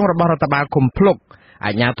គ្រប់គ្រងរបស់រដ្ឋបាលឃុំភ្លុក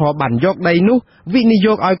អាជ្ញាធរបានយកដីនោះវិនិ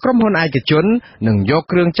យោគឲ្យក្រុមហ៊ុនឯកជននិងយក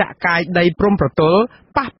គ្រឿងចាក់កាយដីព្រំប្រទល់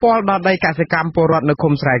ប៉ះពាល់ដល់ដីកសិកម្មពលរដ្ឋនៅ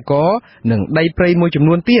ឃុំស្រែកនិងដីព្រៃមួយចំ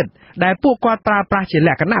នួនទៀតដែលពួកគាត់ប្រើប្រាស់ជាល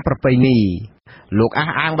ក្ខណៈប្រពៃណីលោកអះ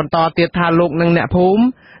អាងបន្តទៀតថាលោកនិងអ្នកភូមិ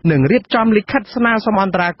នឹងរៀបចំលិខិតស្នើសុំអ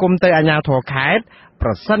ន្តរាគមន៍ទៅអាជ្ញាធរខេត្តប្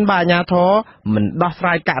រសិនបើអាជ្ញាធរមិនដោះស្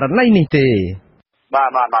រាយករណីនេះទេបាទ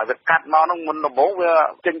វាកាត់មកនោះមុនដំបូងវា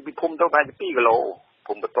ចេញពីភូមិទៅប្រហែល2គីឡូ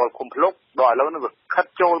ភូមិបន្ទាល់ឃុំភ្លុកដល់ឥឡូវនេះវាខិត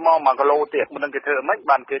ចូលមក1គីឡូទៀតមិនដឹងគេធ្វើម៉េច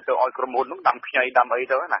បានគេទៅឲ្យក្រុមហ៊ុននោះដាំខ្ញីដាំអី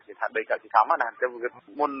ទៅណាគេថាដីកសិកម្មណាតែ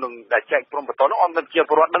មុននឹងតែចែកព្រំបន្ទាល់នោះអត់មានជា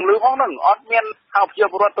ពលរដ្ឋដឹងឮផងហ្នឹងអត់មានហៅជា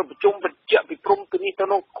ពលរដ្ឋទៅប្រជុំបញ្ជាក់ពីព្រំទៅនេះទៅ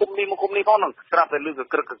នោះឃុំនេះមកឃុំនេះផងហ្នឹងស្រាប់តែឮ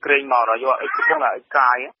ក្រឹកក្រែងមកយកអីកំពុងតែអី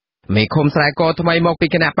កាយមេឃុំស្រែកថ្មីមកពី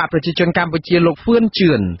គណៈបកប្រជាជនកម្ពុជាលោកហ្វឿន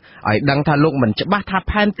ជឿនឲ្យដឹងថាលោកមិនច្បាស់ថា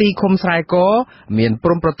ផែនទីឃុំស្រែកមានព្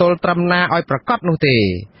រំប្រទល់ត្រឹមណាឲ្យប្រកាសនោះទេ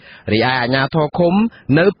រីឯអាជ្ញាធរឃុំ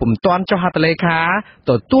នៅពុំទាន់ចុះហត្ថលេខា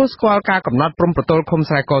ទទួលស្គាល់ការកំណត់ព្រំប្រទល់ឃុំ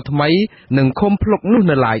ស្រែកថ្មីនិងឃុំភ្លុកនោះ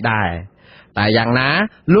នៅឡើយដែរតែយ៉ាងណា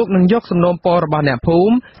លោកនឹងយកសំណូមពររបស់អ្នកភូ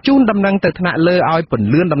មិជូនដំណឹងទៅថ្នាក់លើឲ្យពន្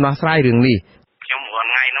លឿនដំណោះស្រាយរឿងនេះខ្ញុំរាល់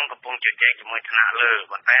ថ្ងៃនោះកំពុងជជែកជាមួយថ្នាក់លើ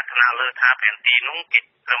ប៉ុន្តែថ្នាក់លើថាផែនទីនោះគេ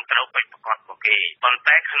ត្រឹមត្រូវពេញប្រកាសពួកគេប៉ុន្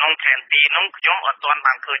តែក្នុងផែនទីនោះខ្ញុំអត់ទាន់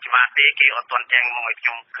បានឃើញច្បាស់ទេគេអត់ទាន់ចែងមកឲ្យខ្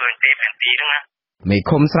ញុំឃើញទេផែនទីហ្នឹងណា មេ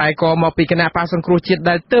ឃុំស្រែកមកពីគណៈបក្សសង្គ្រោះជាតិ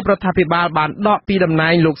ដែលទើបរដ្ឋាភិបាលបានដកពីតំណែ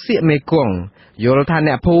ងលោកសៀកមេគង្គយល់ថា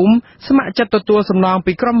អ្នកភូមិស្ម័គ្រចិត្តទទួលសំណង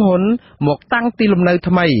ពីក្រុមហ៊ុនមកតាំងទីលំនៅ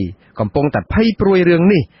ថ្មីកំពុងតែភ័យព្រួយរឿង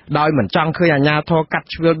នេះដោយមិនចង់ឃើញអាជ្ញាធរកាត់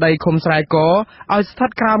ជ្រឿលដីឃុំស្រែកឲ្យស្ថិត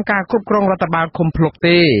ក្រោមការគ្រប់គ្រងរដ្ឋបាលឃុំភ្លុក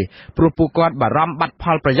ទេព្រោះពួកគាត់បារម្ភបាត់ផ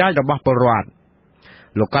លប្រយោជន៍របស់ពលរដ្ឋ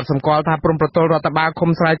លោកគាត់សម្គាល់ថាព្រំប្រទល់រដ្ឋបាល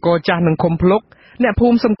ឃុំស្រែកចាស់និងឃុំភ្លុកអ្នកភូ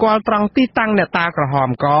មិសម្គាល់ត្រង់ទីតាំងអ្នកតាក្រហម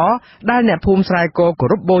កដែលអ្នកភូមិស្រែកគោ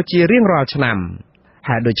រពបូជារៀងរាល់ឆ្នាំ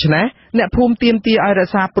ហើយដូច្នេះអ្នកភូមិទាមទារឲ្យរ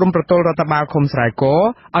ក្សាព្រំប្រទល់រដ្ឋបាលឃុំស្រែកោ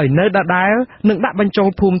ឲ្យនៅដដែលនិងដាក់បញ្ចូល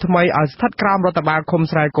ភូមិថ្មីឲ្យស្ថិតក្រោមរដ្ឋបាលឃុំ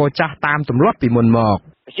ស្រែកោចាស់តាមទម្លាប់ពីមុនមក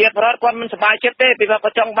ជាប្រវត្តិគាត់មិនសប្បាយចិត្តទេពីគាត់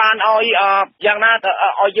ក៏ចង់បានឲ្យយ៉ាងណា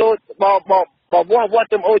ឲ្យយកបោះ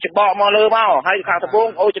ទៅអូច្បកមកលើមកហើយខាងត្បូង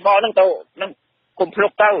អូច្បកហ្នឹងទៅនឹងគុំភ្លុ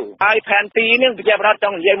កទៅហើយផែនទីនេះប្រជាប្រដ្ឋច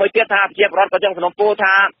ង់និយាយមួយទៀតថាប្រជាប្រដ្ឋក៏ចង់សំណពោ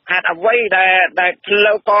ថាហេតុអ្វីដែលផ្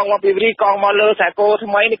លូវកងមកពីវិរីកងមកលើខ្សែគោ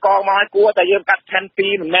ថ្មីនេះកងមកឲ្យគួរតែយើងកាត់ផែនទី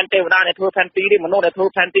មិនមែនទេវតាដែលធ្វើផែនទីនេះមនុស្សដែលធ្វើ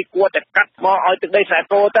ផែនទីគួរតែកាត់មកឲ្យទឹកដីខ្សែ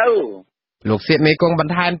គោទៅលោកសៀកមេគង្គប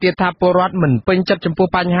ន្ថែមទៀតថាពលរដ្ឋមិនពេញចិត្តចំពោះ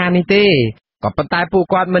បញ្ហានេះទេក៏ប៉ុន្តែពួក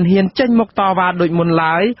គាត់មិនហ៊ានចេញមុខតវ៉ាដូចមុន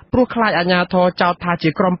ឡើយព្រោះខ្លាចអាជ្ញាធរចោទថាជា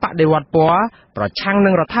ក្រុមបដិវត្តពណ៌ប្រឆាំងនឹ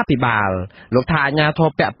ងរដ្ឋាភិបាលលោកថាអាជ្ញាធរ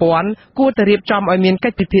ពាក់ព័ន្ធគួរតែរៀបចំឲ្យមានកិ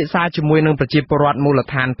ច្ចពិភាក្សាជាមួយនឹងប្រជាពលរដ្ឋមូល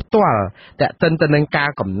ដ្ឋានផ្ទាល់ទាក់ទិនទៅនឹងការ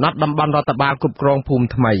កំណត់តំបន់រដ្ឋបាលគ្រប់គ្រងភូមិ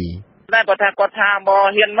ថ្មីតែគាត់ថាបើ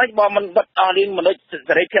ហ៊ានមិនបើមិនបិទអស់លីងមនុស្ស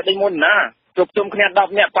សេរីភាពដូចមុនណាជួបជុំគ្នា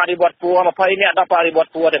10នាក់បដិវត្តពណ៌20នាក់ដល់បដិវត្ត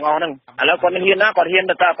ពណ៌ទាំងអស់ហ្នឹងឥឡូវគាត់ហ៊ានណាគាត់ហ៊ាន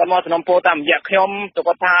ទៅគាត់មកសំណពោតាមរយៈខ្ញុំទៅ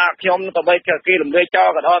គាត់ថាខ្ញុំទៅបីគេលំលេចចោល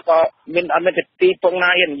ក៏ដល់ក៏មានអត់មានទីពងណា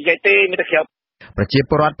ហ៊ាននិយាយទេមានតែខ្ញុំប្រជា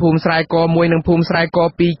ពលរដ្ឋភូមិស្រែកមួយនិងភូមិស្រែក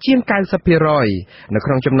2ជាង 90% នៅក្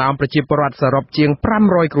នុងចំណោមប្រជាពលរដ្ឋសរុបជាង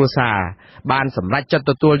500គ្រួសារបានសម្រេចចិត្ត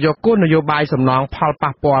ទទួលយកគោលនយោបាយសំណងផល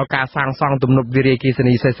ប៉ះពាល់ការសាងសង់ទំនប់វារីអគ្គិស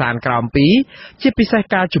នីសេសានក្រោម2ជាពិសេស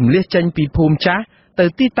ការជម្លៀសចេញពីភូមិចាស់ទៅ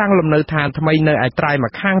ទីតាំងលំនៅឋានថ្មីនៅឯត្រើយ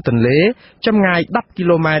ម្ខាងទន្លេចម្ងាយ10គី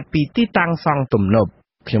ឡូម៉ែត្រពីទីតាំងសង់ទំនប់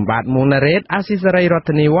ខ្ញុំបាទមុងណារ៉េតអាស៊ីសេរីរដ្ឋ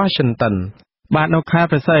ធានី Washington បាទនៅខេត្ត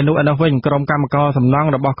ព្រះសីហនុឯនោះវិញក្រុមកម្មការសំណង់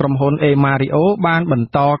របស់ក្រុមហ៊ុន A Mario បានបន្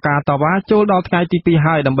តការតវ៉ាចូលដល់ថ្ងៃទី2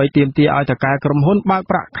ហើយដើម្បីទាមទារឲ្យថៅកែក្រុមហ៊ុនបើក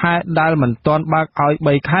ប្រាក់ខែដែលមិនទាន់បើកឲ្យ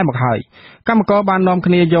3ខែមកហើយកម្មករបាននាំ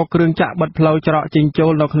គ្នាយកគ្រឿងចាក់បិទផ្លូវច្រកចេញចូ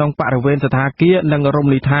លនៅក្នុងបរិវេណសថាគារនិងរម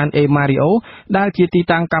ណីយដ្ឋាន A Mario ដែលជាទី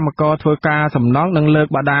តាំងកម្មករធ្វើការសំណង់និងលើក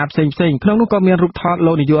បដាផ្សេងៗក្នុងនោះក៏មានរូបថត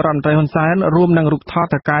លោកនាយករដ្ឋមន្ត្រីហ៊ុនសែនរួមនឹងរូបថត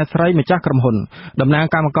ថៅកែស្រីម្ចាស់ក្រុមហ៊ុនតំណាង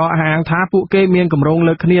កម្មករអះអាងថាពួកគេមានគម្រោង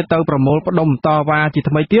លើកគ្នាទៅប្រមូលផ្ដុំតវ៉ាជា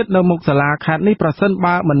ថ្មីទៀតនៅមុខសាលាខេត្តនេះប្រសិន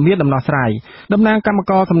បើមិនមានដំណោះស្រាយតំណាងកម្ម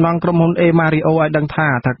ករសំណង់ក្រុមហ៊ុន A Mario ឲ្យដឹងថា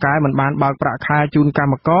ថៅកែមិនបានបើកប្រាក់ខែជូនក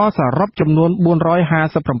ម្មករសរុបចំនួន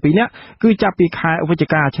457នាក់គឺចាប់ពីខែវិច្ឆិ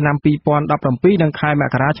កាឆ្នាំ2017និងខែម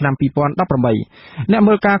ករាឆ្នាំ2018អ្នក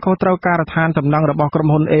មើលការខុសត្រូវការដ្ឋានសំណង់របស់ក្រុម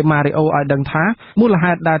ហ៊ុន A Mario ឲ្យដឹងថាមូល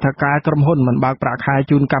ហេតុដែលថៅកែក្រុមហ៊ុនមិនបើកប្រាក់ខែ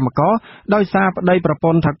ជូនកម្មករដោយសារប្តីប្រព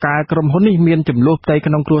ន្ធថៅកែក្រុមហ៊ុននេះមានចំនួនផ្ទៃ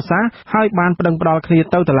ក្នុងគ្រួសារហើយបានប្តឹងផ្តល់គ្នា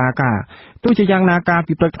ទៅតុលាការទោះជាយ៉ាងណាការ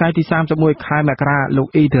ពីព្រឹកថ្ងៃទី31ខែមករាលោក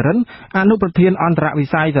អ៊ីធឺរិនអនុប្រធានអន្តរវិ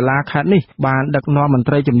ស័យសាលាខេត្តនេះបានដឹកនាំមន្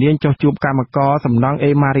ត្រីជំនាញចុះជួបកម្មករសំណង់ A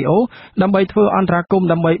Mario ដើម្បីធ្វើអន្តរាគមន៍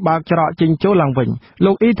ដើម្បីបើកច្រកចេញចូលឡើងវិញ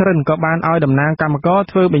លោកអ៊ីធឺរិនក៏បានឲ្យតំណាងកម្មករ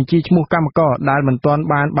ធ្វើបញ្ជីឈ្មោះកម្មករដែលមិនទាន់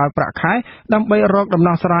បានបើកប្រាក់ខែដើម្បីរកដំ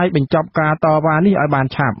ណោះស្រាយបញ្ចប់ការតវ៉ានេះឲ្យបាន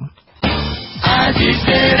ឆាប់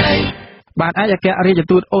បាទឯកអគ្គរដ្ឋ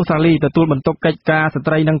ទូតអូស្ត្រាលីទទួលបន្ទុកកិច្ចការស្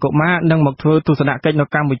ត្រីនិងកុមារនឹងមកធ្វើទស្សនកិច្ចនៅ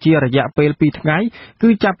កម្ពុជារយៈពេល2ថ្ងៃគឺ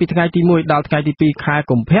ចាប់ពីថ្ងៃទី1ដល់ថ្ងៃទី2ខែ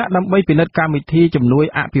កុម្ភៈដើម្បីពិនិត្យកម្មវិធីជំនួយ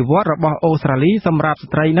អភិវឌ្ឍរបស់អូស្ត្រាលីសម្រាប់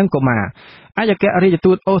ស្ត្រីនិងកុមារឯកអគ្គរដ្ឋ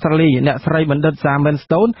ទូតអូស្ត្រាលីអ្នកស្រីបណ្ឌិត Samen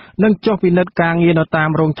Stone នឹងចុះពិនិត្យការងារនៅតាម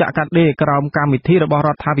រោងចក្រកាត់ដេរក្រោមកម្មវិធីរបស់រ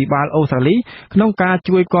ដ្ឋាភិបាលអូស្ត្រាលីក្នុងការ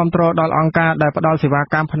ជួយគាំទ្រដល់អង្គការដែលផ្តល់សេវា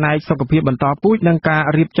កម្មផ្នែកសុខភាពបន្តពូជនិងការ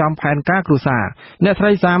រៀបចំផែនការគ្រួសារអ្នកស្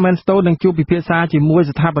រី Samen Stone នឹងជួបពិភាក្សាជាមួយ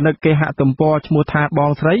ស្ថាបនិកគេហទំព័រឈ្មោះថាប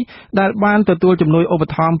ងស្រីដែលបានទទួលជំនួយឧប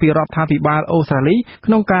ត្ថម្ភពីរដ្ឋាភិបាលអូស្ត្រាលី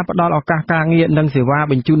ក្នុងការផ្តល់ឱកាសការងារនិងសេវា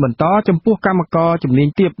បញ្ជូនបន្តចំពោះកម្មករជំនាញ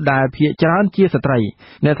ទាបដែលភាគច្រើនជាស្ត្រី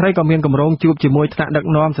អ្នកស្រីក៏មានគម្រោងជួបជាមួយថ្នាក់ដឹក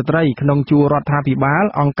នាំស្ត្រីក្នុងជួររដ្ឋាភិបាល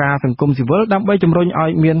អង្គការសង្គមស៊ីវិលដើម្បីជំរុញឲ្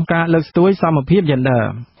យមានការលើកស្ទួយសមភាព gender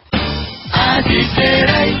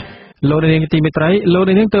លោកនាងទីមេត្រីលោក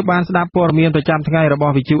នាងទើបបានស្ដាប់ព័ត៌មានប្រចាំថ្ងៃរប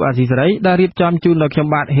ស់វិទ្យុអាស៊ីសេរីដែលរៀបចំជូនដល់ខ្ញុំ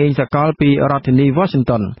បាទហេងសកលពីរដ្ឋធានី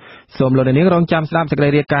Washington សូមលោកនាងរងចាំស្ដាប់សេចក្តី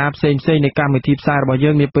រាយការណ៍ផ្សេងៗនៃកម្មវិធីផ្សាយរបស់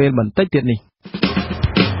យើងនាពេលបន្តិចទៀតនេះ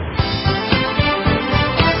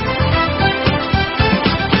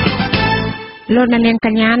លោកអ្នកនាងក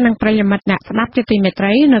ញ្ញានិងប្រិយមិត្តអ្នកស្ដាប់ជាទីមេត្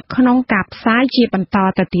រីនៅក្នុងការផ្សាយជាបន្ត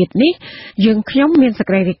ទៅទៀតនេះយើងខ្ញុំមានសេច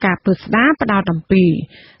ក្តីរាយការណ៍ពិស្ដាផ្ដោតអំពី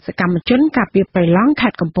សកម្មជនការពារព្រៃឡង់ខេ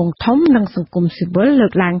ត្តកំពង់ធំនិងសង្គមស៊ីវិលលើ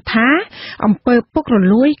កឡើងថាអំពើពុករ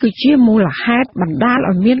លួយគឺជាមូលហេតុបណ្ដាល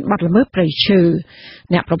ឲ្យមានបទល្មើសព្រៃឈើ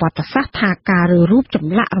អ្នកប្រវត្តិសាស្ត្រថាការរើរូបច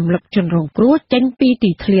ម្លាក់រំលឹកជនរងគ្រោះចេញពី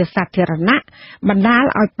ទីធ្លាសាធារណៈបណ្ដាល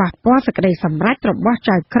ឲ្យប៉ះពាល់សេចក្តីសម្រេចរបស់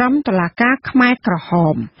ចៅក្រមតុលាការខ្មែរក្រហ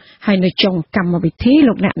មហើយនៅចុងកម្មវិធី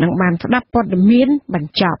លោកអ្នកនឹងបានស្ដាប់ព័ត៌មានប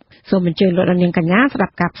ញ្ចប់សូមអញ្ជើញលោកនាងកញ្ញាស្ដា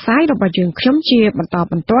ប់ការផ្សាយរបស់យើងខ្ញុំជាបន្ត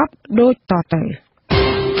បន្ទាប់ដូចតទៅ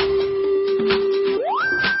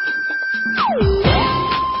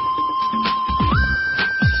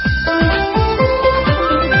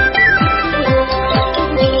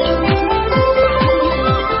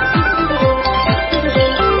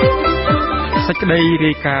សេចក្តី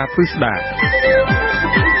រាយការណ៍ពិស្ដា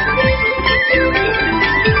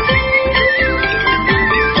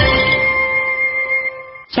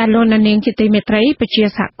ចាលោកនាងជាទីមេត្រីប្រជា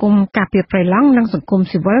សហគមន៍ការពារព្រៃឡង់និងសង្គម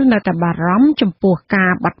ស៊ីវិលនៅតែបារម្ភចំពោះកា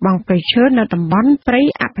របាត់បង់ព្រៃឈើនៅតំបន់ព្រៃ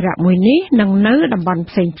អភិរក្សមួយនេះនិងនៅតំបន់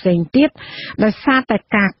ផ្សេងទៀតដោយសារតែ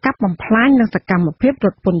ការកាប់បំផ្លាញនិងសកម្មភាពរ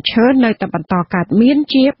ត់ពន្ធឈើនៅតែបន្តកើតមាន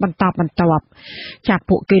ជាបន្តបន្ទាប់ចា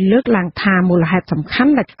ពួកគេលើកឡើងថាមូលហេតុសំខា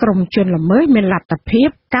ន់ដែលក្រុមជនល្មើសមានលទ្ធភាព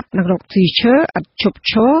កាប់និងរកស៊ីឈើឥតឈប់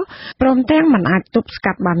ឈរព្រមទាំងមិនអាចទប់ស្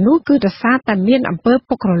កាត់បាននោះគឺដោយសារតែមានអំពើ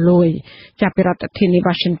ពុករលួយចាពីរដ្ឋធានី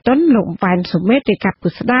Washington លោកវ៉ែនសុមេតរាយការណ៍ពុ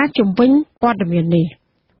ស្ដាជំវិញព័ត៌មាននេះ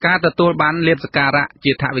ការទទួលបានលាភសក្ការៈ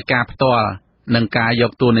ជាថវិកាផ្ទាល់និងការយ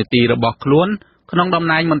កតួនាទីរបស់ខ្លួនក្នុងតំ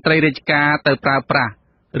ណែងមន្ត្រីរាជការទៅប្រើប្រាស់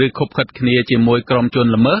ឬខុបខិតគ្នាជាមួយក្រុមជន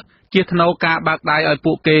ល្មើសជាថ្នូវការបើកដៃឲ្យ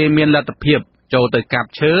ពួកគេមានលទ្ធភាពចូលទៅកាប់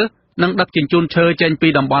ឈើនិងដឹកជញ្ជូនឈើចេញពី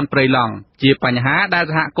តំបន់ព្រៃឡង់ជាបញ្ហាដែល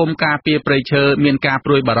សហគមន៍ការពារព្រៃឈើមានការ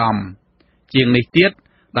ព្រួយបារម្ភជាងនេះទៀត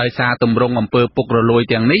ដោយសារទម្រង់អំពើពុករលួយ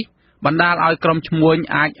ទាំងនេះបណ្ដាលឲ្យក្រុមឈ្មួញ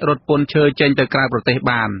អាចរត់ពន្ធឈើចេញទៅក្រៅប្រទេស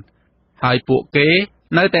បានហើយពួកគេ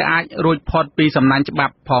នៅតែអាចរួចផុតពីសំណាញ់ច្បា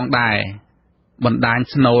ប់ផងដែរបណ្ដាញ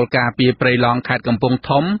ស្នូលការពារព្រៃឡង់ខេត្តកំពង់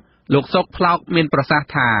ធំលោកសុកផ្លោកមានប្រសាសន៍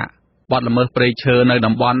ថាបទល្មើសព្រៃឈើនៅ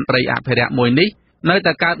តំបន់ព្រៃអភិរក្សមួយនេះនៅ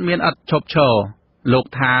តែកើតមានឥតឈប់ឈរលោក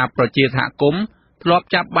ថាប្រជាសហគមន៍ធ្លាប់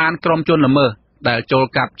ចាប់បានក្រុមជនល្មើសដែលចូល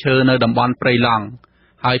កាប់ឈើនៅតំបន់ព្រៃឡង់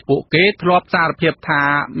ហើយពួកគេធ្លាប់សារភាពថា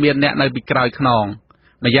មានអ្នកនៅពីក្រោយខ្នង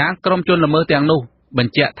ម្យ៉ាងក្រុមជនល្មើសទាំងនោះប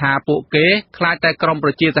ញ្ជាក់ថាពួកគេខ្លាចតែក្រុមប្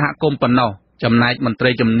រជាសហគមន៍ប៉ុណ្ណោះចំណែកមន្ត្រី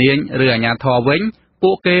ជំនាញឬអាជ្ញាធរវិញ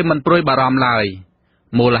ពួកគេមិនព្រួយបារម្ភឡើយ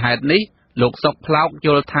មូលហេតុនេះលោកសុកផ្លោកយ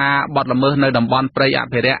ល់ថាបទល្មើសនៅតំបន់ព្រៃអ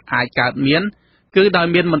ភិរក្សអាចកើតមានគឺដោយ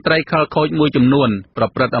មានមន្ត្រីខិលខូចមួយចំនួនប្រ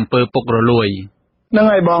ព្រឹត្តអំពើពុករលួយហ្នឹង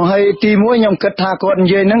ហើយបងហើយទីមួយខ្ញុំគិតថាគាត់និ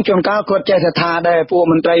យាយហ្នឹងជួនកាលគាត់ចេះតែថាដែរពួក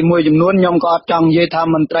មន្ត្រីមួយចំនួនខ្ញុំក៏អត់ចង់និយាយថា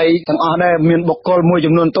មន្ត្រីទាំងអស់ដែរមានបុគ្គលមួយ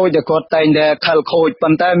ចំនួនតូចដែលគាត់តែងតែខិលខូចប៉ុ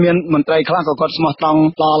ន្តែមានមន្ត្រីខ្លះក៏គាត់ស្មោះត្រង់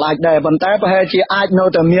ល្អអាចដែរប៉ុន្តែប្រហែលជាអាចនៅ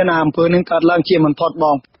តែមានអំពើហ្នឹងកើតឡើងជាមិនផុតប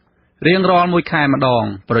ងរៀងរាល់មួយខែម្ដង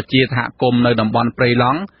ប្រជាសហគមន៍នៅតំបន់ព្រៃឡ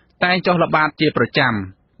ង់តែងចុះល្បាតជាប្រចាំ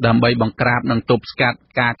ដើម្បីបង្ក្រាបនិងទប់ស្កាត់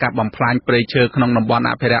ការកាប់បំផ្លាញព្រៃឈើក្នុងតំបន់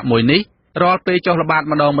អភិរក្សមួយនេះរាល់ពេលចុះល្បាត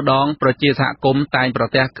ម្ដងប្រជាសហគមន៍តែងប្រ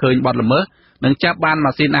ទះឃើញបទល្មើសនិងចាប់បាន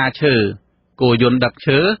ម៉ាស៊ីនអាឈើគោយន្តដឹក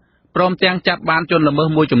ឈើព្រមទាំងចាប់បានជនល្មើស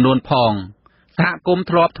មួយចំនួនផងសហគមន៍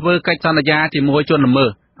ធ្លាប់ធ្វើកិច្ចសន្យាជាមួយជនល្មើស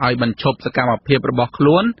ឲ្យបញ្ឈប់សកម្មភាពរបស់ខ្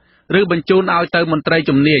លួនឬបញ្ជូនឲ្យទៅមន្ត្រី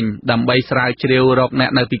ជំនាញដើម្បីស្រាវជ្រាវរកអ្នក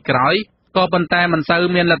នៅពីក្រោយក៏ប៉ុន្តែមិនសូវ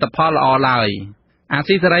មានលទ្ធផលល្អឡើយអា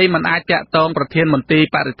ស៊ីសេរីមិនអាចតាក់ទងប្រធានមន្ត្រី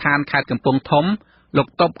បរិស្ថានខេត្តកំពង់ធំលោក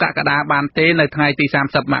តុបកក្កដាបានទេនៅថ្ងៃទី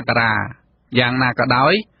30មករាយ៉ាងណាក៏ដោ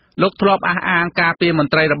យលោកធ្លាប់អះអាងការពារម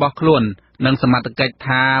ន្ត្រីរបស់ខ្លួននិងសមត្ថកិច្ច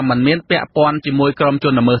ថាมันមានពាក់ព័ន្ធជាមួយក្រុមជ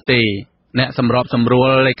នល្មើសទេអ្នកសម្របសម្រួល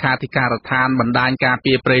លេខាធិការដ្ឋានបណ្ដាញការ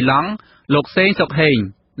ពារព្រៃឡង់លោកសេងសុកហេង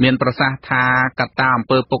មានប្រសាសន៍ថាកត្តាអំ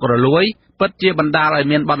ពើពុករលួយពិតជាបណ្ដាលឲ្យ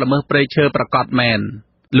មានបទល្មើសព្រៃឈើប្រកបមែន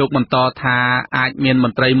លោកបន្តថាអាចមានម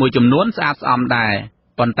ន្ត្រីមួយចំនួនស្អាតស្អំដែរ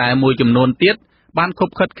ប៉ុន្តែមួយចំនួនទៀតបានខុប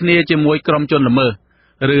ខិតគ្នាជាមួយក្រុមជនល្មើស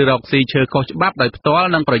ឬរកស៊ីឈើខុសច្បាប់ដោយផ្ទាល់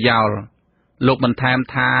និងប្រយោលលោកបន្ថែម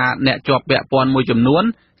ថាអ្នកជាប់ពាក់ព័ន្ធមួយចំនួន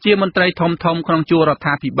ជាមន្ត្រីធំៗក្នុងជួររដ្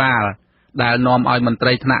ឋាភិបាលដែលនាំឲ្យមន្ត្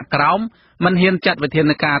រីថ្នាក់ក្រោមមិនហ៊ានចាត់វិធា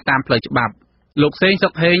នការតាមផ្លូវច្បាប់លោកសេងសុ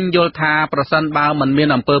កហេងយល់ថាប្រសិនបើមិនមាន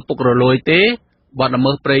អំពើពុករលួយទេបទល្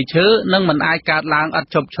មើសព្រៃឈើនឹងមិនអាចកើតឡើងឥត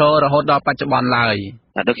ឈប់ឈររហូតដល់បច្ចុប្បន្នឡើយ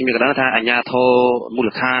ដូចខ្ញុំបានថាអាជ្ញាធរមូល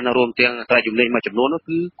ដ្ឋានរួមទាំងក្រៅជំនាញមួយចំនួននោះ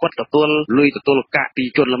គឺគាត់ទទួលលុយទទួលកាក់ពី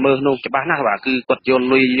ជនល្មើសនោះច្បាស់ណាស់បាទគឺគាត់យក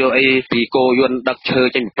លុយយកអីពីគោយន្តដឹកឈើ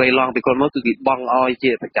ចេញពីព្រៃឡង់ពីគាត់មកគឺគេបង់ឲ្យ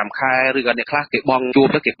ជាប្រចាំខែឬក៏អ្នកខ្លះគេបង់ជួប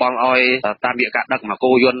ទៅគេបង់ឲ្យតាមរយៈការដឹកមក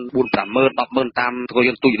គោយន្ត 4-50000 100000តាមគោយ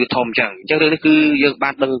ន្តទូចឬធំអញ្ចឹងរឿងនេះគឺយើងបា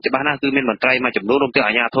នដឹងច្បាស់ណាស់គឺមានមន្ត្រីមួយចំនួនរួមទាំង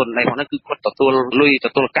អាជ្ញាធរនៃផងហ្នឹងគឺគាត់ទទួលលុយទ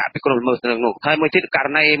ទួលកាក់ពីក្រុមល្មើសទាំងនោះហើយមួយទៀតករ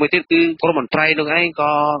ណីមួយទៀតគឺក្រុមមន្ត្រីនោះឯង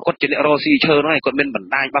ក៏គាត់ជាអ្នករកស៊ីឈើនោះឯងគាត់មានប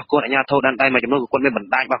ណ្ដាញរបស់គាត់អាជ្ញាធរដែនដីមួយចំនួនគាត់មានប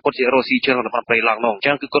ណ្ដាញរបស់គាត់ជារកស៊ីឈើក្នុងតំបន់ព្រៃឡង់នោះអញ្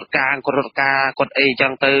ចឹងគឺគាត់ការគាត់រត់ការគាត់អីអញ្ចឹ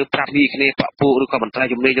ងទៅប្រាប់ពីគ្នាបពុឬក៏មន្ត្រី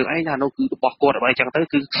ជំនាញនោះឯងថានោះគឺរបស់គាត់អីអញ្ចឹងទៅ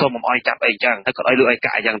គឺសូមឲ្យចាប់អីអញ្ចឹងហើយគាត់ឲ្យលុយឲ្យកា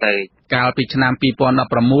ក់អញ្ចឹងទៅកាលពីឆ្នាំ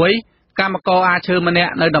2016កម្មករអាឈើម្នា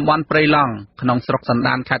ក់នៅតំបន់ព្រៃឡង់ក្នុងស្រុកសណ្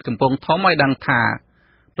ដានខេត្តកំពង់ធំឲ្យដឹងថា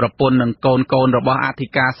ប្រពន្ធនិងកូនរបស់អធិ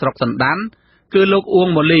ការស្រុកសណ្ដានគឺលោកអួង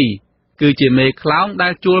ម៉ូលីគឺជាមេខ្លោងដែ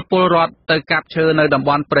លជួលពលរដ្ឋទៅកាប់ឈើនៅតំប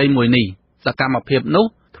ន់ព្រៃមួយនេះសកម្មភាពនោះ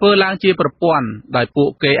ធ្វើឡើងជាប្រព័ន្ធដោយពួក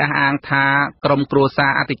គេអះអាងថាក្រុមគ្រួសា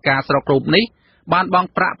រអធិការស្រុករូបនេះបានបង់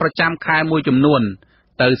ប្រាក់ប្រចាំខែមួយចំនួន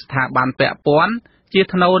ទៅស្ថាប័នពាក់ព័ន្ធជា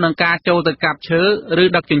ថ្នូរនឹងការចូលទៅកាប់ឈើឬ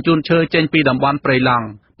ដឹកជញ្ជូនឈើចេញពីតំបន់ព្រៃឡង់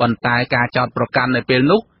ប៉ុន្តែការចោទប្រកាន់នៅពេល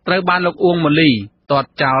នោះត្រូវបានលោកអួងម៉ូលីទាត់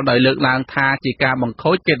ចោលដោយលើកឡើងថាជាការបង្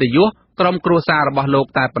ខូចកិត្តិយសក្រុមគ្រួសាររបស់លោក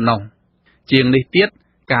តែប៉ុណ្ណោះជាងនេះទៀត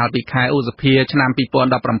កាលពីខែឧសភាឆ្នាំ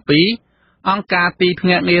2017អង្គការទីភ្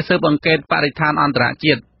នាក់ងារស៊ើបអង្កេតបរិស្ថានអន្តរ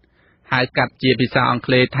ជាតិហៅកាត់ជាភាសាអង់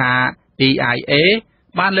គ្លេសថា EIA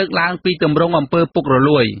បានលើកឡើងពីទម្រង់អំពើពុករ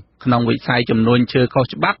លួយក្នុងវិស័យជំនួញឈើខុស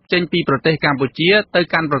ច្បាប់ចេញពីប្រទេសកម្ពុជាទៅ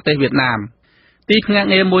កាន់ប្រទេសវៀតណាមទីភ្នាក់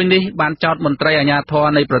ងារមួយនេះបានចោទមន្ត្រីអាជ្ញាធរ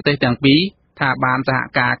នៃប្រទេសទាំងពីរថាបានសហ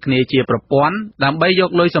ការគ្នាជាប្រព័ន្ធដើម្បីយ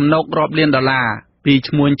កលុយសំណូករាប់លានដុល្លារពី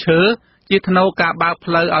ឈ្មួញឈើជាថ្នូរការបើក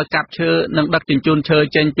ផ្លូវឲ្យកាប់ឈើនិងដឹកជញ្ជូនឈើ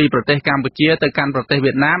ចេញពីប្រទេសកម្ពុជាទៅកាន់ប្រទេស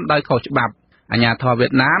វៀតណាមដោយខុសច្បាប់អាជ្ញាធរវៀ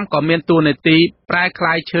តណាមក៏មានតួនាទីប្រែក្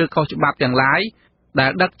លាយឈើខុសច្បាប់ទាំងឡាយដែ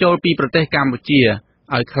លដឹកចូលពីប្រទេសកម្ពុជា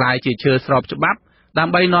ឲ្យក្លាយជាឈើស្របច្បាប់ដើ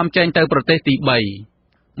ម្បីនាំចេញទៅប្រទេសទី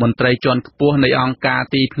3មន្ត្រីជាន់ខ្ពស់នៃអង្គការ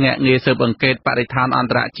ទីភ្នាក់ងារស៊ើបអង្កេតបរិស្ថានអន្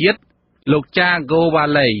តរជាតិលោកចាហ្គូវ៉ា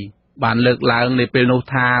ឡេបានលើកឡើងនៅពេលនោះ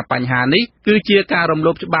ថាបញ្ហានេះគឺជាការរំ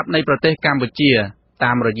លោភច្បាប់នៃប្រទេសកម្ពុជា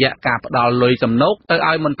តាមរយៈការផ្ដល់លុយសំណូកទៅ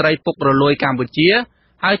ឲ្យមន្ត្រីពុករលួយកម្ពុជា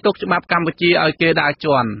ហើយទុកច្បាប់កម្ពុជាឲ្យគេដើរ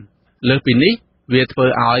ជាន់លើសពីនេះវាធ្វើ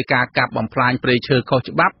ឲ្យការកាប់បំផ្លាញព្រៃឈើខុស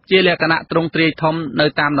ច្បាប់ជាលក្ខណៈទ្រង់ទ្រាយធំនៅ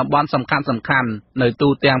តាមតំបន់សំខាន់ៗនៅទូ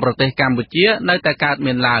ទាំងប្រទេសកម្ពុជានៅតែកើត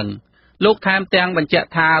មានឡើងលោកថែមទាំងបញ្ជាក់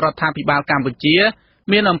ថារដ្ឋាភិបាលកម្ពុជា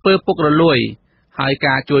មានអំពើពុករលួយហើយ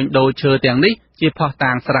ការជួញដូរឈើទាំងនេះជាភស្តុ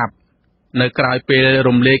តាងស្រាប់នៅក្រៅពេល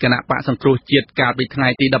រំលាយគណៈបកសង្គ្រោះជាតិកាលពីថ្ងៃ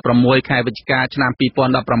ទី16ខែវិច្ឆិកាឆ្នាំ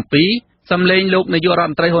2017សម្លេងលោកនាយករដ្ឋ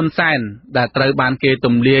មន្ត្រីហ៊ុនសែនដែលត្រូវបានគេទ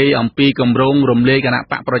ម្លាយអំពីគម្រោងរំលាយគណៈ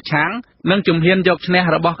បកប្រឆាំងនិងជំហានយកឈ្នះ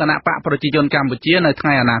របស់គណៈបកប្រជាជនកម្ពុជានៅថ្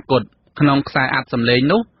ងៃអនាគតក្នុងខ្សែអត្ថសម្លេង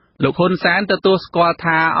នោះលោកហ៊ុនសែនទទួលស្គាល់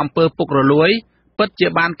ថាអំពើពុករលួយពិតជា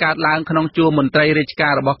បានកើតឡើងក្នុងជួរមន្ត្រីរាជកា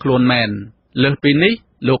ររបស់ខ្លួនមែនលើសពីនេះ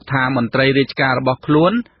លោកថាមន្ត្រីរាជការរបស់ខ្លួ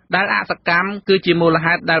នដែលអសកម្មគឺជាមូល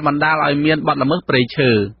ហេតុដែលបណ្ដាលឲ្យមានបទល្មើសព្រៃ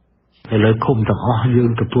ឈើឥឡូវឃុំទាំងអស់យើ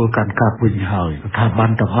ងទទួលកាន់កាប់វិញហើយស្ថាប័ន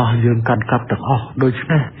ទាំងអស់យើងកាន់កាប់ទាំងអស់ដូច្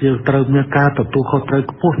នេះយើងត្រូវមានការទទួលខុសត្រូវ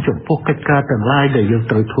ខ្ពស់ចំពោះកិច្ចការទាំងឡាយដែលយើង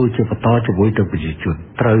ត្រូវធ្វើជាបន្តជាមួយទៅប្រជាជន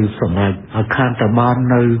ត្រូវសម្រេចឲ្យខានតែបាន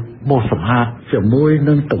នៅបោះសម្អាតជាមួយ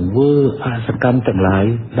នឹងទង្វើអសកម្មទាំងឡាយ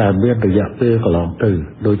ដែលមានរយៈពេលកន្លងទៅ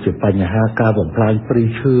ដូចជាបញ្ហាការបំផ្លាញព្រៃ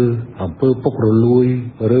ឈើអំពើពុករលួយ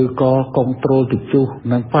ឬក៏កុងត្រូលទិជុះ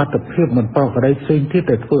និងបាតុភិបមិនប្រក្រតីផ្សេងទៀត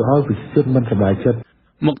ដែលធ្វើឲ្យប្រជាជនមិនសប្បាយចិត្ត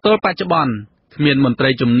មកទល់បច្ចុប្បន្នគ្មានមន្ត្រី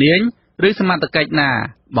ជំនាញឬសមត្ថកិច្ចណា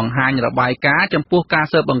បង្ហាញរបាយការណ៍ចំពោះការ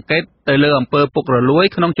ស៊ើបអង្កេតទៅលើអំពើពុករលួយ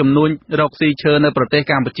ក្នុងចំនួនរកស៊ីឈើនៅប្រទេស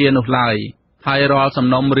កម្ពុជានោះឡើយហើយរាល់សំ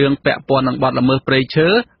ណុំរឿងពាក់ព័ន្ធនឹងបទល្មើសព្រៃឈើ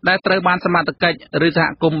ដែលត្រូវបានសមត្ថកិច្ចឬសហ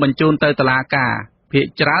គមន៍បញ្ជូនទៅតុលាការភាគ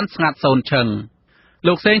ច្រើនស្ងាត់សូន្យឈឹង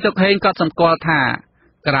លោកសេងសុកហេងក៏សម្គាល់ថា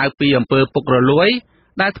ក្រៅពីអំពើពុករលួយ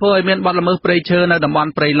ដែលធ្វើឲ្យមានបទល្មើសព្រៃឈើនៅតំប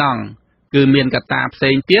ន់ព្រៃឡង់គឺមានកត្តាផ្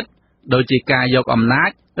សេងទៀតដូចជាការយកអំណាច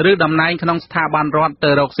ឬតំណែងក្នុងស្ថាប័នរដ្ឋទៅ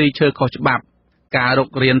រកស៊ីឈើខុសច្បាប់ការរុក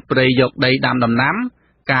រានព្រៃយកដីដាំដំណាំ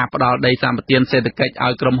ការផ្ដាល់ដីសម្បត្តិសេដ្ឋកិច្ចឲ្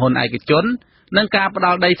យក្រុមហ៊ុនឯកជននិងការផ្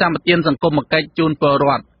ដាល់ដីសម្បត្តិសង្គមគិច្ចជូនពលរ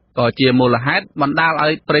ដ្ឋក៏ជាមូលហេតុបណ្ដាលឲ្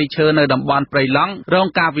យព្រៃឈើនៅតំបន់ព្រៃឡង់រង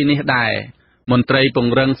ការវិនិច្ឆ័យដែរមន្ត្រីព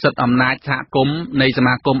ង្រឹងសិទ្ធិអំណាចសហគមន៍នៃស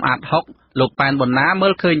មាគមអាត60លោកប៉ែនប៊ុនណាមើ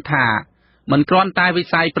លឃើញថាមិនគ្រាន់តែវិ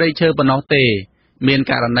ស័យព្រៃឈើប៉ុណ្ណោះទេមាន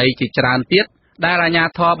ករណីជាច្រើនទៀតដែលអាជ្ញា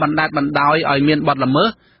ធរបណ្ដាច់បណ្ដោយឲ្យមានបទល្មើស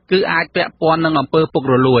គឺអាចពាក់ព័ន្ធនឹងអំពើពុក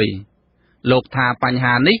រលួយលោកថាបញ្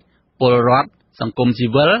ហានេះពលរដ្ឋសង្គមស៊ី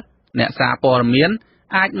វិលអ្នកសារព័ត៌មាន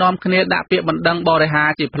អាចនាំគ្នាដាក់ពាក្យបណ្ដឹងបរិហារ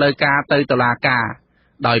ជាផ្លូវការទៅតុលាការ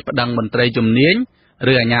ដោយប្តឹងមន្ត្រីជំនាញ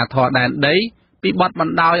ឬអាជ្ញាធរដែនដីពីបទប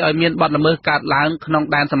ណ្ដោយឲ្យមានបទល្មើសកើតឡើងក្នុង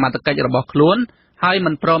ដែនសមត្ថកិច្ចរបស់ខ្លួនហើយ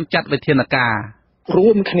មិនព្រមចាត់វិធានការរួ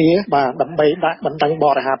មគ្នាបាទដើម្បីដាក់បណ្ដឹងប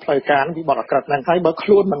រិហាផ្លូវការពីបទអក្រិតហ្នឹងហើយបើខ្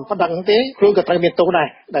លួនមិនបណ្ដឹងទេខ្លួនក៏ត្រូវមានទោសដែរ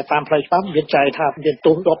ដែលតាមផ្លូវច្បាប់មានចែងថាមាន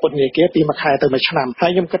ទោសដល់ពន្ធនាគារពី1ខែទៅ1ឆ្នាំហើ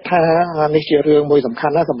យខ្ញុំគិតថានេះជារឿងមួយសំខា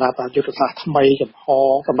ន់ណាស់សម្រាប់យុទ្ធសាស្ត្រថ្មីចំហ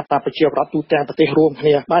សម្រាប់ប្រជាពលរដ្ឋទូទាំងប្រទេសរួមគ្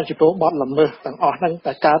នាបានជាបទល្មើសទាំងអស់ហ្នឹង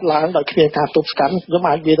តែកើតឡើងដោយគ្មានការទប់ស្កាត់ខ្ញុំ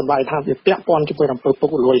អាចនិយាយតម្លៃថាវាពាក់ព័ន្ធជាមួយអំពើពុក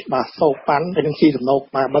រលួយបាទសោកប៉ាន់ហើយនឹងស៊ីសំណូក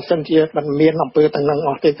បាទបើសិនជាមិនមានអំពើទាំងហ្នឹងអ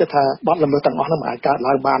ស់ទេគឺថាបទល្មើសទាំងអស់ហ្នឹងមិនអាចកើត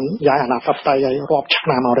ឡើងបានយ៉ាងអនាគតទៅហើយរាប់ឆ្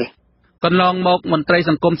នាំមកទេកន្លងមកមន្ត្រី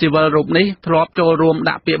សង្គមស៊ីវិលរូបនេះធ្លាប់ចូលរួម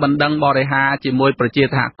ដាក់ពាក្យបណ្ដឹងបរិហាជាមួយប្រជា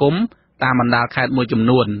សហគមន៍តាមបណ្ដាខេត្តមួយចំ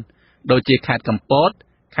នួនដូចជាខេត្តកំពត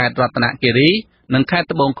ខេត្តរតនគិរីនិងខេត្ត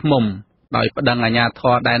ត្បូងឃ្មុំដោយប្តឹងអាជ្ញាធ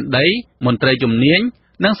រដែនដីមន្ត្រីជំនាញ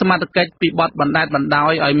និងសមត្ថកិច្ចពីបទបណ្តែតបណ្តោ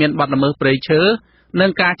យឲ្យមានបទល្មើសព្រៃឈើនិ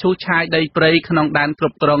ងការឈូសឆាយដីព្រៃក្នុងដែនគ្រ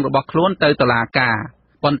ប់គ្រងរបស់ខ្លួនទៅតុលាការ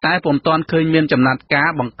ប៉ុន្តែពុំទាន់ឃើញមានចំណាត់ការ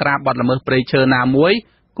បង្ក្រាបបទល្មើសព្រៃឈើណាមួយ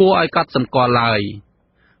គួរឲ្យកត់សម្គាល់ឡើយ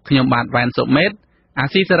ខ្ញុំបាទវ៉ែនសុមេតអា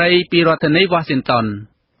ស៊ីសេរីពីរដ្ឋធានី Washington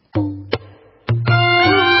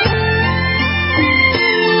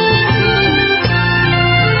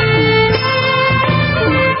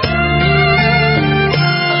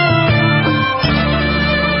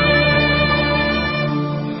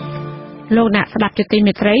លោកអ្នកស្ដាប់ជាទី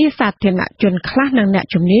មេត្រីសាធារណជនខ្លះនិងអ្នក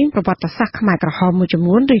ជំនាញប្រវត្តិសាស្ត្រខ្មែរក្រហមមួយចំ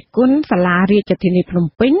នួនរិះគន់សាលារាជធានីភ្នំ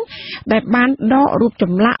ពេញដែលបានដករូបច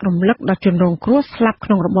ម្លាក់រំលឹកដល់ជនរងគ្រោះស្លាប់ក្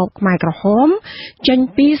នុងរបបខ្មែរក្រហមចេញ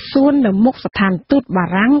ពីសួននៅមុខស្ថានទូតបា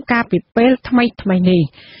រាំងកាលពីពេលថ្មីនេះ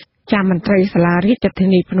ចាំមន្ត្រីសាលារាជធា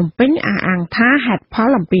នីភ្នំពេញអះអាងថាហេតុផល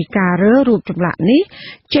អំពីការរើរូបចម្លាក់នេះ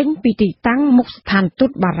ចេញពីទីតាំងមុខស្ថានទូ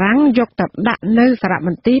តបារាំងយកទៅដាក់នៅសារម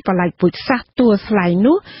ន្ទីរបលាយពូជសាសន៍ទួលស្លែង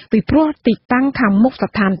នោះពីព្រោះទីតាំងខាងមុខ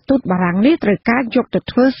ស្ថានទូតបារាំងនេះត្រូវការយកទៅ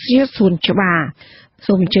ធ្វើជាសួនច្បារ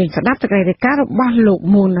សូមអញ្ជើញស្ដាប់សេចក្តីរាយការណ៍របស់លោក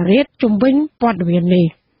មូនរ៉េតជំវិញព័ត៌មាននេះ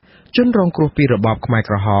ជនរងគ្រោះពីរបបខ្មែរ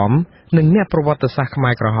ក្រហមនិងអ្នកប្រវត្តិសាស្ត្រខ្មែ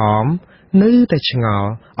រក្រហមនៅតែឆ្ងល់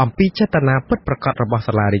អំពីចេតនាពិតប្រាកដរបស់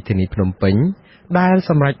សាលារាជធានីភ្នំពេញដែល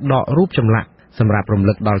សម្រេចដករូបចម្លាក់សម្រាប់រំ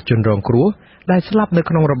លឹកដល់ជនរងគ្រោះដែលស្លាប់នៅ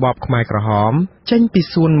ក្នុងរបបខ្មែរក្រហមចេញពី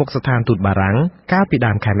សួនមុខស្ថានទូតបារាំងកាលពី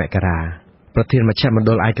ដើមខែមករាប្រធានមជ្ឈមណ្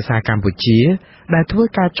ឌលឯកសារកម្ពុជាដែលធ្វើ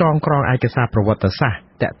ការចងក្រងឯកសារប្រវត្តិសាស្ត្រ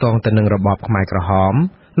តាក់ទងទៅនឹងរបបខ្មែរក្រហម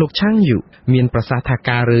លោកឆាងយុមានប្រសាសន៍ថា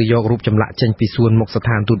ការរើយករូបចម្លាក់ចេញពីសួនមុខស្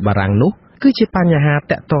ថានទូតបារាំងនោះគឺជាបញ្ហា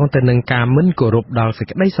តាក់ទងទៅនឹងការមិនគោរពដល់សេច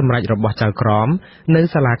ក្តីសម្រេចរបស់ចៅក្រមនៅ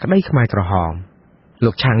សាលាក្តីខ្មែរក្រហម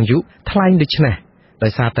លោកឆាងយុថ្លែងដូចនេះដោ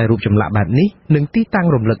យសារតែរូបចម្លាក់បែបនេះនិងទីតាំង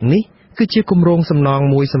រំលឹកនេះគឺជាគម្រោងសំណង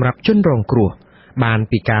មួយសម្រាប់ជនរងគ្រោះបាន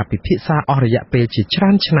ពីការពិភាក្សាអស់រយៈពេលជាច្រើ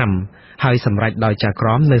នឆ្នាំហើយសម្រេចដោយចៅក្រ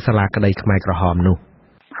មនៅសាលាក្តីខ្មែរក្រហមនោះ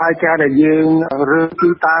ហើយការដែលយើងរើទី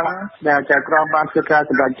តាំងដែលចៅក្រមបានធ្វើការ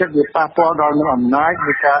សម្រេចចិត្តវាប៉ះពាល់ដល់នឹងអំណាច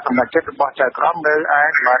នៃការសម្រេចចិត្តរបស់ចៅក្រមនៅឯ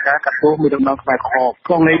តុលាការកាត់ទោសមួយដំណងខ្មែរក្រហម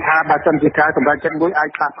ក្នុងន័យថាបើសិនជាការសម្រេចចិត្តមួយអាច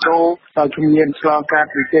ផ្លាស់ប្ដូរដោយជំនាញឆ្លងកាត់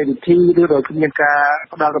វិធីឬដោយជំនាញការ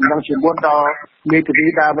ផ្ដល់ដំណឹងជាមុនដល់មេធាវី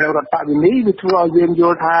ដើមនៅរដ្ឋបវេនីវាធ្វើឲ្យយើងយ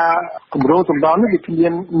ល់ថាគម្រោងសម្ដងនេះវាគ្មា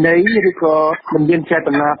នន័យឬក៏មិនមានចេត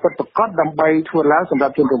នាពិតប្រាកដដើម្បីធ្វើឡើងសម្រា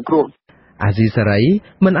ប់ជនរងគ្រោះអាស៊ីសេរី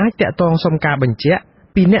មិនអាចតាក់ទងសុំការបញ្ជាក់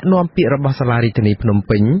ពីអ្នកនាំពាក្យរបស់សាលារាជធានីភ្នំ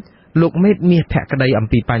ពេញលោកមេតមាសភក្តីអំ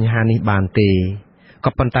ពីបញ្ហានេះបានទេ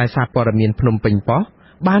ក៏ប៉ុន្តែសារព័ត៌មានភ្នំពេញប៉ុស្តិ៍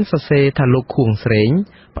បានសរសេរថាលោកខួងស្រេង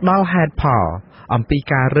ផ្ដល់ហេតុផលអំពី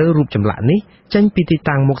ការរើរូបចម្លាក់នេះចេញពីទី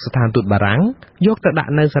តាំងមុខស្ថានទូតបារាំងយកទៅដា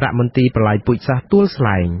ក់នៅសារមន្ទីរបលាយពូជសាសន៍ទួលស្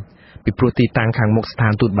លែងពីព្រោះទីតាំងខាងមុខស្ថា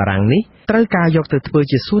នទូតបារាំងនេះត្រូវការយកទៅធ្វើ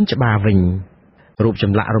ជាសួនច្បារវិញរូបច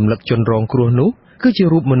ម្លាក់រំលឹកជនរងគ្រោះនោះគឺជា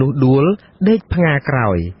រូបមនុស្សដួលដេកផ្ងាក្រោ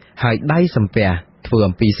យហើយដៃសំពះធ្វើ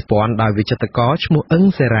អំពីស្ពាន់ដោយវិចិត្រករឈ្មោះអឹង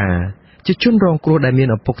សេរ៉ាជាជនរងគ្រោះដែលមាន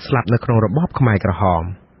ឪពុកស្លាប់នៅក្នុងរបបខ្មែរក្រហម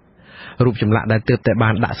រូបចម្លាក់ដែលទើបតែបា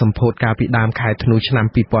នដាក់សម្ពោធកាលពីដើមខែធ្នូឆ្នាំ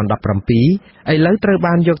2017ឥឡូវត្រូវ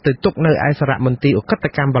បានយកទៅទុកនៅឯសារមន្ទីរឧក្រិដ្ឋ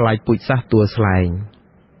កម្មបលាយពូជសាសន៍ទួលស្លែង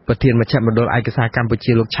ប្រធានមជ្ឈមណ្ឌលឯកសារកម្ពុ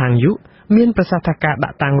ជាលោកឆាងយុមានប្រសាសន៍ថាការដា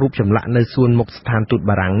ក់តាំងរូបចម្លាក់នៅសួនមុខស្ថានទូត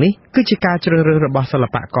បារាំងនេះគឺជាការជ្រើសរើសរបស់សិ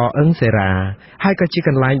ល្បករអឹងសេរ៉ាហើយក៏ជាក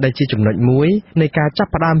ន្លែងដែលជាចំណុចមួយនៃការចា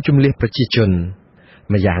ប់ផ្ដើមជម្លៀសប្រជាជន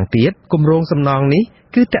ម្យ៉ាងទៀតគម្រោងសំណងនេះ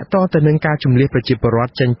គឺតាក់ទងទៅនឹងការជម្លៀសប្រជាពលរដ្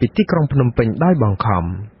ឋចេញពីទីក្រុងភ្នំពេញដោយបង្ខំ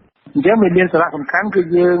អញ្ចឹងវាមានសារៈសំខាន់គឺ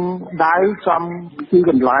យើងដើរចំទី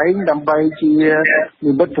កន្លែងដើម្បីជា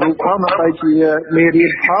និមិត្តរូបផងដើម្បីជាមេរៀ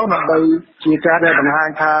នផងដើម្បីជាការដែលបង្ហាញ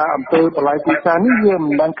ថាអំពើបលាយពូជសាសន៍នេះវាមិ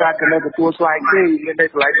នបានកើតនៅទទួលស្វែងទេមានតែ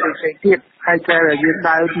បលាយផ្សេងទៀតហើយតែយើង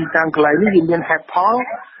ដើរទីតាំងកន្លែងនេះវាមានហេតុផល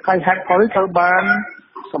ហើយហេតុផលនេះត្រូវបាន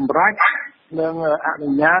សម្រេចនិងអនុ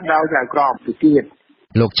ញ្ញាតដោយចៅក្រមទៅទៀត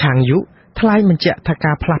លោកឆាងយុ ថ្លែងបញ្ជាក់ថា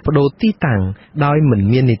ការផ្លាស់ប្តូរទីតាំងដោយមិន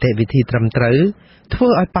មាននីតិវិធីត្រឹមត្រូវធ្វើ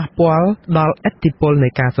ឲ្យប៉ះពាល់ដល់ឥទ្ធិពលនៃ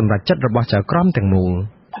ការសម្រេចចិត្តរបស់ចៅក្រមទាំងមូល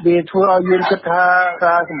វាធ្វើឲ្យយើងគិតថា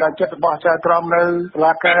ការសម្រេចចិត្តរបស់ចៅក្រមនៅតុ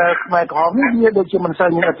លាការខ្មែរក្រហមនេះវាដូចជាមិនសូវ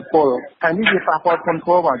មានឥទ្ធិពលហើយនេះវាប៉ះពាល់ធ្ងន់ធ្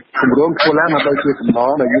ងរបាទគម្រោងធ្វើឡើងដើម្បីជាសំណ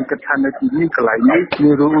ងដែលយើងគិតថានៅទីនេះកន្លែងនេះ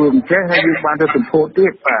វារួមចេះហើយយើងបានទៅសម្ពោធទៀ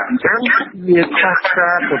តបាទអញ្ចឹងវាខាត់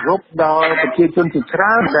ការគោរពដល់ប្រជាជនជាច្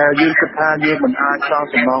រើនដែលយើងគិតថាយើងមិនអាចសង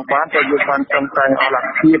សំណងបានតែយើងបានចង់តែអស់លទ្ធ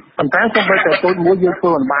ភាពប៉ុន្តែសូម្បីតែតូចមួយយើងធ្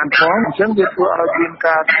វើមិនបានផងអញ្ចឹងវាធ្វើឲ្យមាន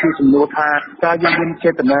ការជាសំណួរថាតើយើងមាន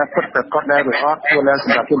ចេតនាពិតប្រាកដដែរឬអត់ធ្វើឡើងស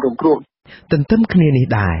ម្រាប់ជនរងគ្រោះទន្ទឹមគ្នានេះ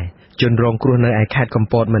ដែរជនរងគ្រោះនៅឯខេត្តកំ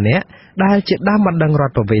ពតម្នាក់ដែលជាដើមបណ្ដឹងរ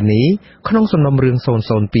ដ្ឋប្រវេណីក្នុងសំណុំរឿង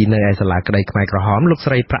002នៅឯសាលាក្តីខ្មែរក្រហមលោក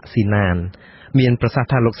ស្រីប្រាក់ស៊ីណានមានប្រសាសន៍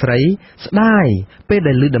ថាលោកស្រីស្ដាយពេល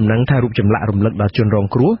ដែលឮដំណឹងថារូបចម្លាក់រំលឹកដល់ជនរង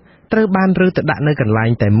គ្រោះត្រូវបានរើទៅដាក់នៅកន្លែង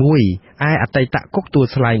តែមួយឯអតីតគុកទួល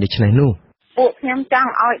ស្លែងដូច្នេះនោះពួកខ្ញុំច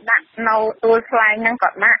ង់ឲ្យដាក់នៅទួលស្លែងហ្នឹងក៏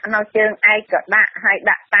ដាក់នៅជើងឯកក៏ដាក់ហើយ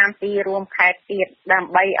ដាក់តាមទីរួមខេត្តទៀតដើ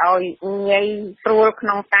ម្បីឲ្យងាយស្រួលក្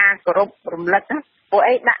នុងការគោរពរំលឹកពួក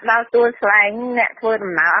អីដាក់ដល់ទួលស្លែងអ្នកធ្វើ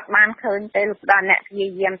ដំណើរអត់បានឃើញទេដល់អ្នកព្យា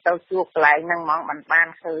យាមទៅជួបកន្លែងហ្នឹងហ្មងមិនបាន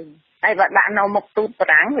ឃើញហើយបើដាក់នៅមុខទូតប្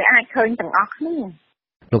រាំងវាអាចឃើញទាំងអស់គ្នា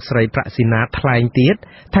លោកស្រីប្រាក់ស៊ីណាថ្លែងទៀត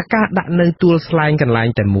ថាការដាក់នៅទួលស្លែងកន្លែង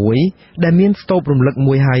តែមួយដែលមានស្ទូបរំលឹក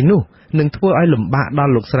មួយហើយនោះនឹងធ្វើឲ្យលំបាកដ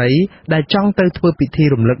ល់លោកស្រីដែលចង់ទៅធ្វើពិធី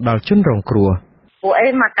រំលឹកដល់ជនរងគ្រោះពួកអី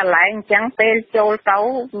មកកន្លែងអញ្ចឹងពេលចូលទៅ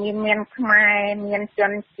មានខ្មែរមានជ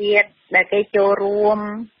នជាតិដែលគេចូលរួម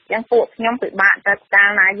អញ្ចឹងពួកខ្ញុំពិបាកទៅកាល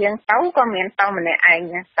ណាយើងទៅក៏មានទៅម្នាក់ឯង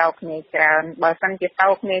ទៅគ្នាច្រើនបើមិនជាទៅ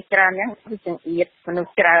គ្នាច្រើនអញ្ចឹងគឺចង្អៀតមនុស្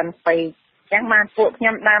សច្រើនពេកចឹងបានពួកខ្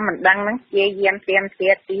ញុំដើមមិនដឹងហ្នឹងជាយាមទៀមទៀ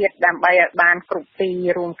តដើម្បីឲ្យបានគ្រប់ទី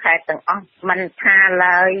រួមខេត្តទាំងអស់មិនថា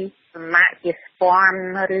ឡើយសំណាក់ជាស្ពាន់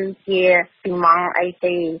ឬជាស៊ីម៉ង់អី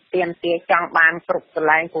ទេទៀមទាចង់បានគ្រប់កន្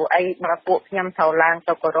លែងព្រោះអីបើពួកខ្ញុំត្រូវឡើង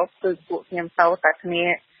ទៅគោរពគឺពួកខ្ញុំទៅតែគ្នា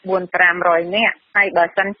400-500នាក់ហើយបើ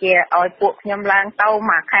សិនជាឲ្យពួកខ្ញុំឡើងទៅ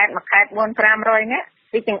មួយខេត្ត400-500នាក់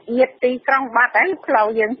វាចង្អៀតទីក្រុងបាត់ហើយផ្លូវ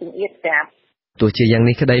យើងចង្អៀតស្រាប់ទោះជាយ៉ាង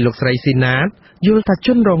នេះក្តីលោកស្រីស៊ីណាតយល់ថាជ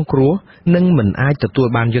នរងគ្រោះនឹងមិនអាចទទួល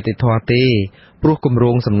បានយុត្តិធម៌ទេព្រោះគម្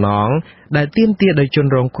រោងសំណងដែលទាមទារដោយជន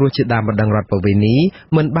រងគ្រោះជាដើមបណ្ដឹងរដ្ឋប្រវេណី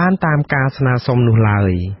មិនបានតាមការស្នើសុំនោះឡើ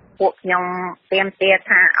យពួកខ្ញុំទាមទារ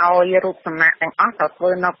ថាឲ្យរូបសំណាកទាំងអស់ត្រូវធ្វើ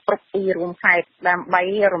នៅគ្រប់ទីរួមខេត្តដើម្បី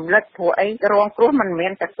រំលឹកព្រោះអីរងគ្រោះមិនមែ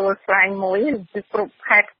នតែទួលស្លែងមួយគឺគ្រប់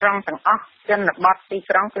ខេត្តក្រុងទាំងអស់ជនបទទី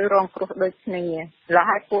ក្រុងគឺរងគ្រោះដូចគ្នា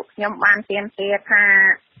ឡោះឲ្យពួកខ្ញុំបានទាមទារថា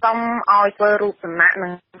សូមឲ្យធ្វើរូបសំណាកនឹ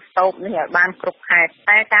ងស្ទូបនេះឲ្យបានគ្រប់ខេត្ត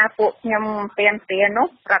តែការពួកខ្ញុំទាមទារនោះ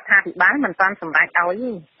រដ្ឋាភិបាលមិនទាន់សម្រេចឲ្យ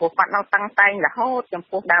ព្រោះគាត់នៅតឹងតែងរហូតចំ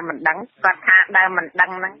ពោះដើមមិនដឹងគាត់ថាដើមមិនដឹ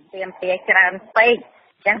ងហ្នឹងទាមទារច្រើនពេក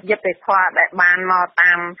ចឹងយុត្តិធម៌ដែលបានមក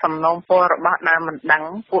តាមសំណូមពររបស់ដើមមិនដឹង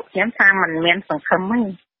ពួកខ្ញុំថាមិនមានសង្ឃឹមទេ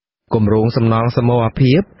គម្រោងសំណងសមូហ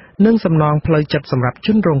ភាពនិងសំណងផ្លូវចិត្តសម្រាប់ជ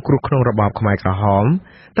នរងគ្រោះក្នុងរបបខ្មែរក្រហម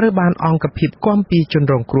ត្រូវបានអង្គភាពគាំពារជន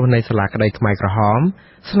រងគ្រោះនៃសាលាក្តីខ្មែរក្រហម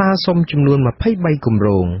ស្នើសុំចំនួន23គម្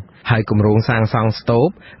រោងហើយគម្រោងសាងសង់ស្ទូប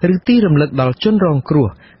ឬទីរំលឹកដល់ជនរងគ្រោះ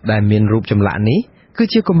ដែលមានរូបចម្លាក់នេះគឺ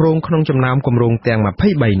ជាគម្រោងក្នុងចំណោមគម្រោងទាំង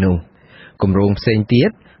23នោះគម្រោងផ្សេងទៀ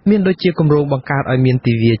តមានដូចជាគម្រោងបង្កើតឲ្យមាន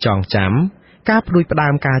ទិវាចងចាំការផ្ដួចផ្ដើ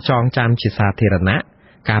មការចងចាំជាសាធារណៈ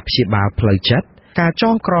ការព្យាបាលផ្លូវចិត្តការច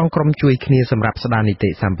ងក្រងក្រុមជួយគ្នាសម្រាប់ស្ដារនីតិ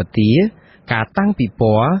សម្បទាការតាំងពិ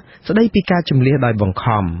ព័រណ៍ស្ដីពីការជំនះដោយបង្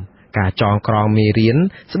ខំការចងក្រងមេរៀន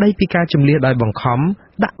ស្ដីពីការជំនះដោយបង្ខំ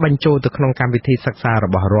ដាក់បញ្ចូលទៅក្នុងកម្មវិធីសិក្សារ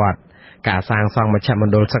បស់រដ្ឋការសាងសង់មជ្ឈម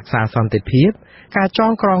ណ្ឌលសិក្សាសន្តិភាពការច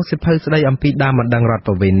ងក្រងសិភៅស្ដីអំពីដើមបណ្ដឹងរដ្ឋ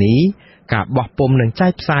ប្រវេណីការបោះពុម្ពនិងចែ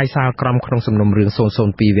កផ្សាយសាលក្រមក្នុងសំណុំរឿង002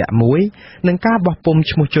វគ្គ1និងការបោះពុម្ព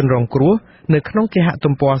ឈ្មោះជនរងគ្រោះនៅក្នុងគេហ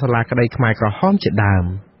ទំព័រសាលាក្តីខ្មែរក្រហមជាដើម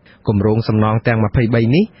គម្រោងសំណងទាំង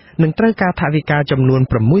23នេះនឹងត្រូវការថវិកាចំនួន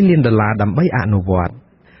$6 លានដើម្បីអនុវត្ត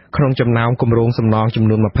ក្នុងចំណោមគម្រោងសំណងចំ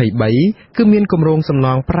នួន23គឺមានគម្រោងសំណ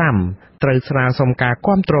ង5ត្រូវស្នើសុំការ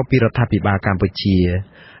គាំទ្រពីរដ្ឋាភិបាលកម្ពុជា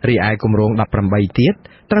រីឯគម្រោង18ទៀត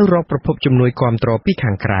ត្រូវរកប្រភពជំនួយគាំទ្រពី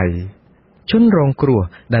ខាងក្រៅជនរងគ្រោះ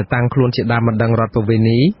ដែលតាំងខ្លួនជាដើមបណ្ដឹងរដ្ឋប្រវេ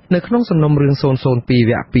ណីនៅក្នុងសំណុំរឿង002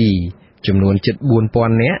វគ្គ2ចំនួនជិត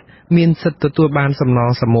4000នាក់មានសិទ្ធិទទួលបានសំណង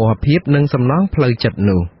សមូហភាពនិងសំណងផ្លូវចិត្ត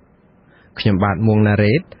នោះខ្ញុំបាទមួងណា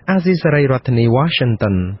រ៉េតអាស៊ីសេរីរដ្ឋធានី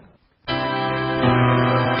Washington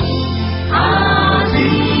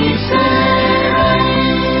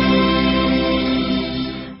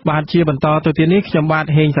បាទជាបន្តទៅទៀតនេះខ្ញុំបាទ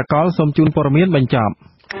ហេងសកលសូមជូនព័ត៌មានបញ្ចប់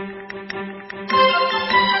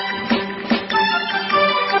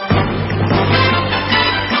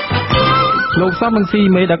លោកសំរងស៊ី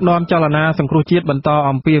មេដឹកនាំចលនាសង្គ្រោះជាតិបន្ត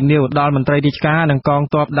អំពាវនាវដល់មន្ត្រីរាជការនិងកង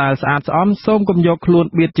ទ័ពដែលស្អាតស្អំសូមកុំយកខ្លួន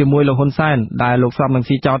បៀតជាមួយលោកហ៊ុនសែនដែលលោកសំរង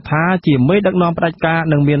ស៊ីចោទថាជាមេដឹកនាំផ្ដាច់ការ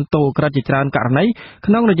និងមានទោសក្រិតជាច្រើនករណី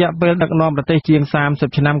ក្នុងរយៈពេលដឹកនាំប្រទេសជាង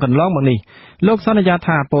30ឆ្នាំកន្លងមកនេះលោកសន្យា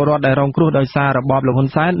ថាពលរដ្ឋដែលរងគ្រោះដោយសាររបបលោកហ៊ុន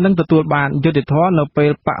សែននឹងទទួលបានយុត្តិធម៌នៅពេ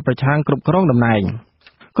លបកប្រឆាំងគ្រប់គ្រងតំណែង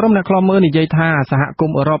ក្រុមអ្នកខ្លំមើលនិយាយថាសហគម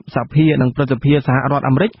ន៍អឺរ៉ុបសភានិងព្រឹទ្ធសភាសហរដ្ឋ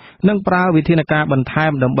អាមេរិកនឹងប្រើវិធានការបន្ថែ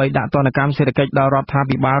មដើម្បីដាក់ទណ្ឌកម្មសេដ្ឋកិច្ចដល់រដ្ឋា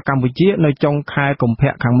ភិបាលកម្ពុជានៅចុងខែកុម្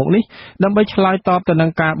ភៈខាងមុខនេះដើម្បីឆ្លើយតបទៅនឹ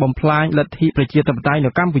ងការបំផ្លាញលទ្ធិប្រជាធិបតេយ្យនៅ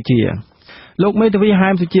កម្ពុជាលោកមេធាវីហែ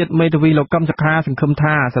មសុជាតិមេធាវីលោកកឹមសុខាសង្ឃឹម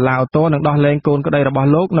ថាសាលាអូតូនឹងដោះលែងកូនក្តីរបស់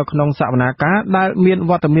លោកនៅក្នុងសវនាការដែលមាន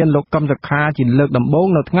វត្តមានលោកកឹមសុខាជាលើកដំបូង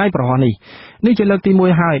នៅថ្ងៃប្រហ័សនេះជាលើកទី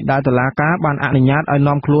1ហើយដែលតុលាការបានអនុញ្ញាតឲ្យ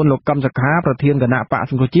នាំខ្លួនលោកកឹមសុខាប្រធានគណៈបក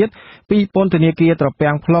សង្គ្រោះជាតិពីពន្ធនាគារត្រ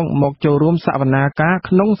ពាំង plong មកចូលរួមសវនាការ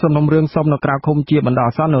ក្នុងសំណុំរឿងសុំនៅក្រៅឃុំជាបណ្ដោះ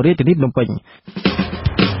អាសន្ននៅរាជធានីភ្នំពេញ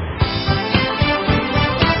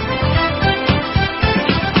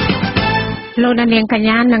លោកនាងកញ្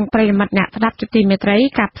ញានិងប្រិយមិត្តអ្នកស្ដាប់ជាទីមេត្រី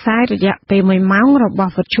ការផ្សាយរយៈពេល1ម៉ោងរប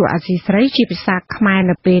ស់វិទ្យុអាស៊ីសេរីជាភាសាខ្មែរ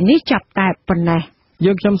នៅពេលនេះចាប់តែប៉ុណ្ណេះ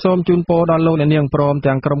យើងខ្ញុំសូមជូនពរដល់លោកអ្នកនាងព្រម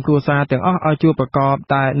ទាំងក្រុមគ្រួសារទាំងអស់ឲ្យជួបប្រកប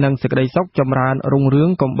តែនឹងសេចក្តីសុខចម្រើនរុងរឿង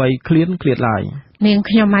កុំបីឃ្លានឃ្លាតឡើយនាង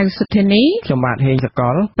ខ្ញុំម៉ៅសុធានីខ្ញុំបាទហេងសក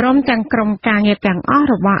លព្រមទាំងក្រុមការងារទាំងអស់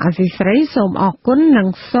របស់អាស៊ីសេរីសូមអរគុណនិង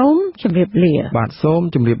សូមជម្រាបលាបាទសូម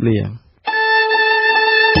ជម្រាបលា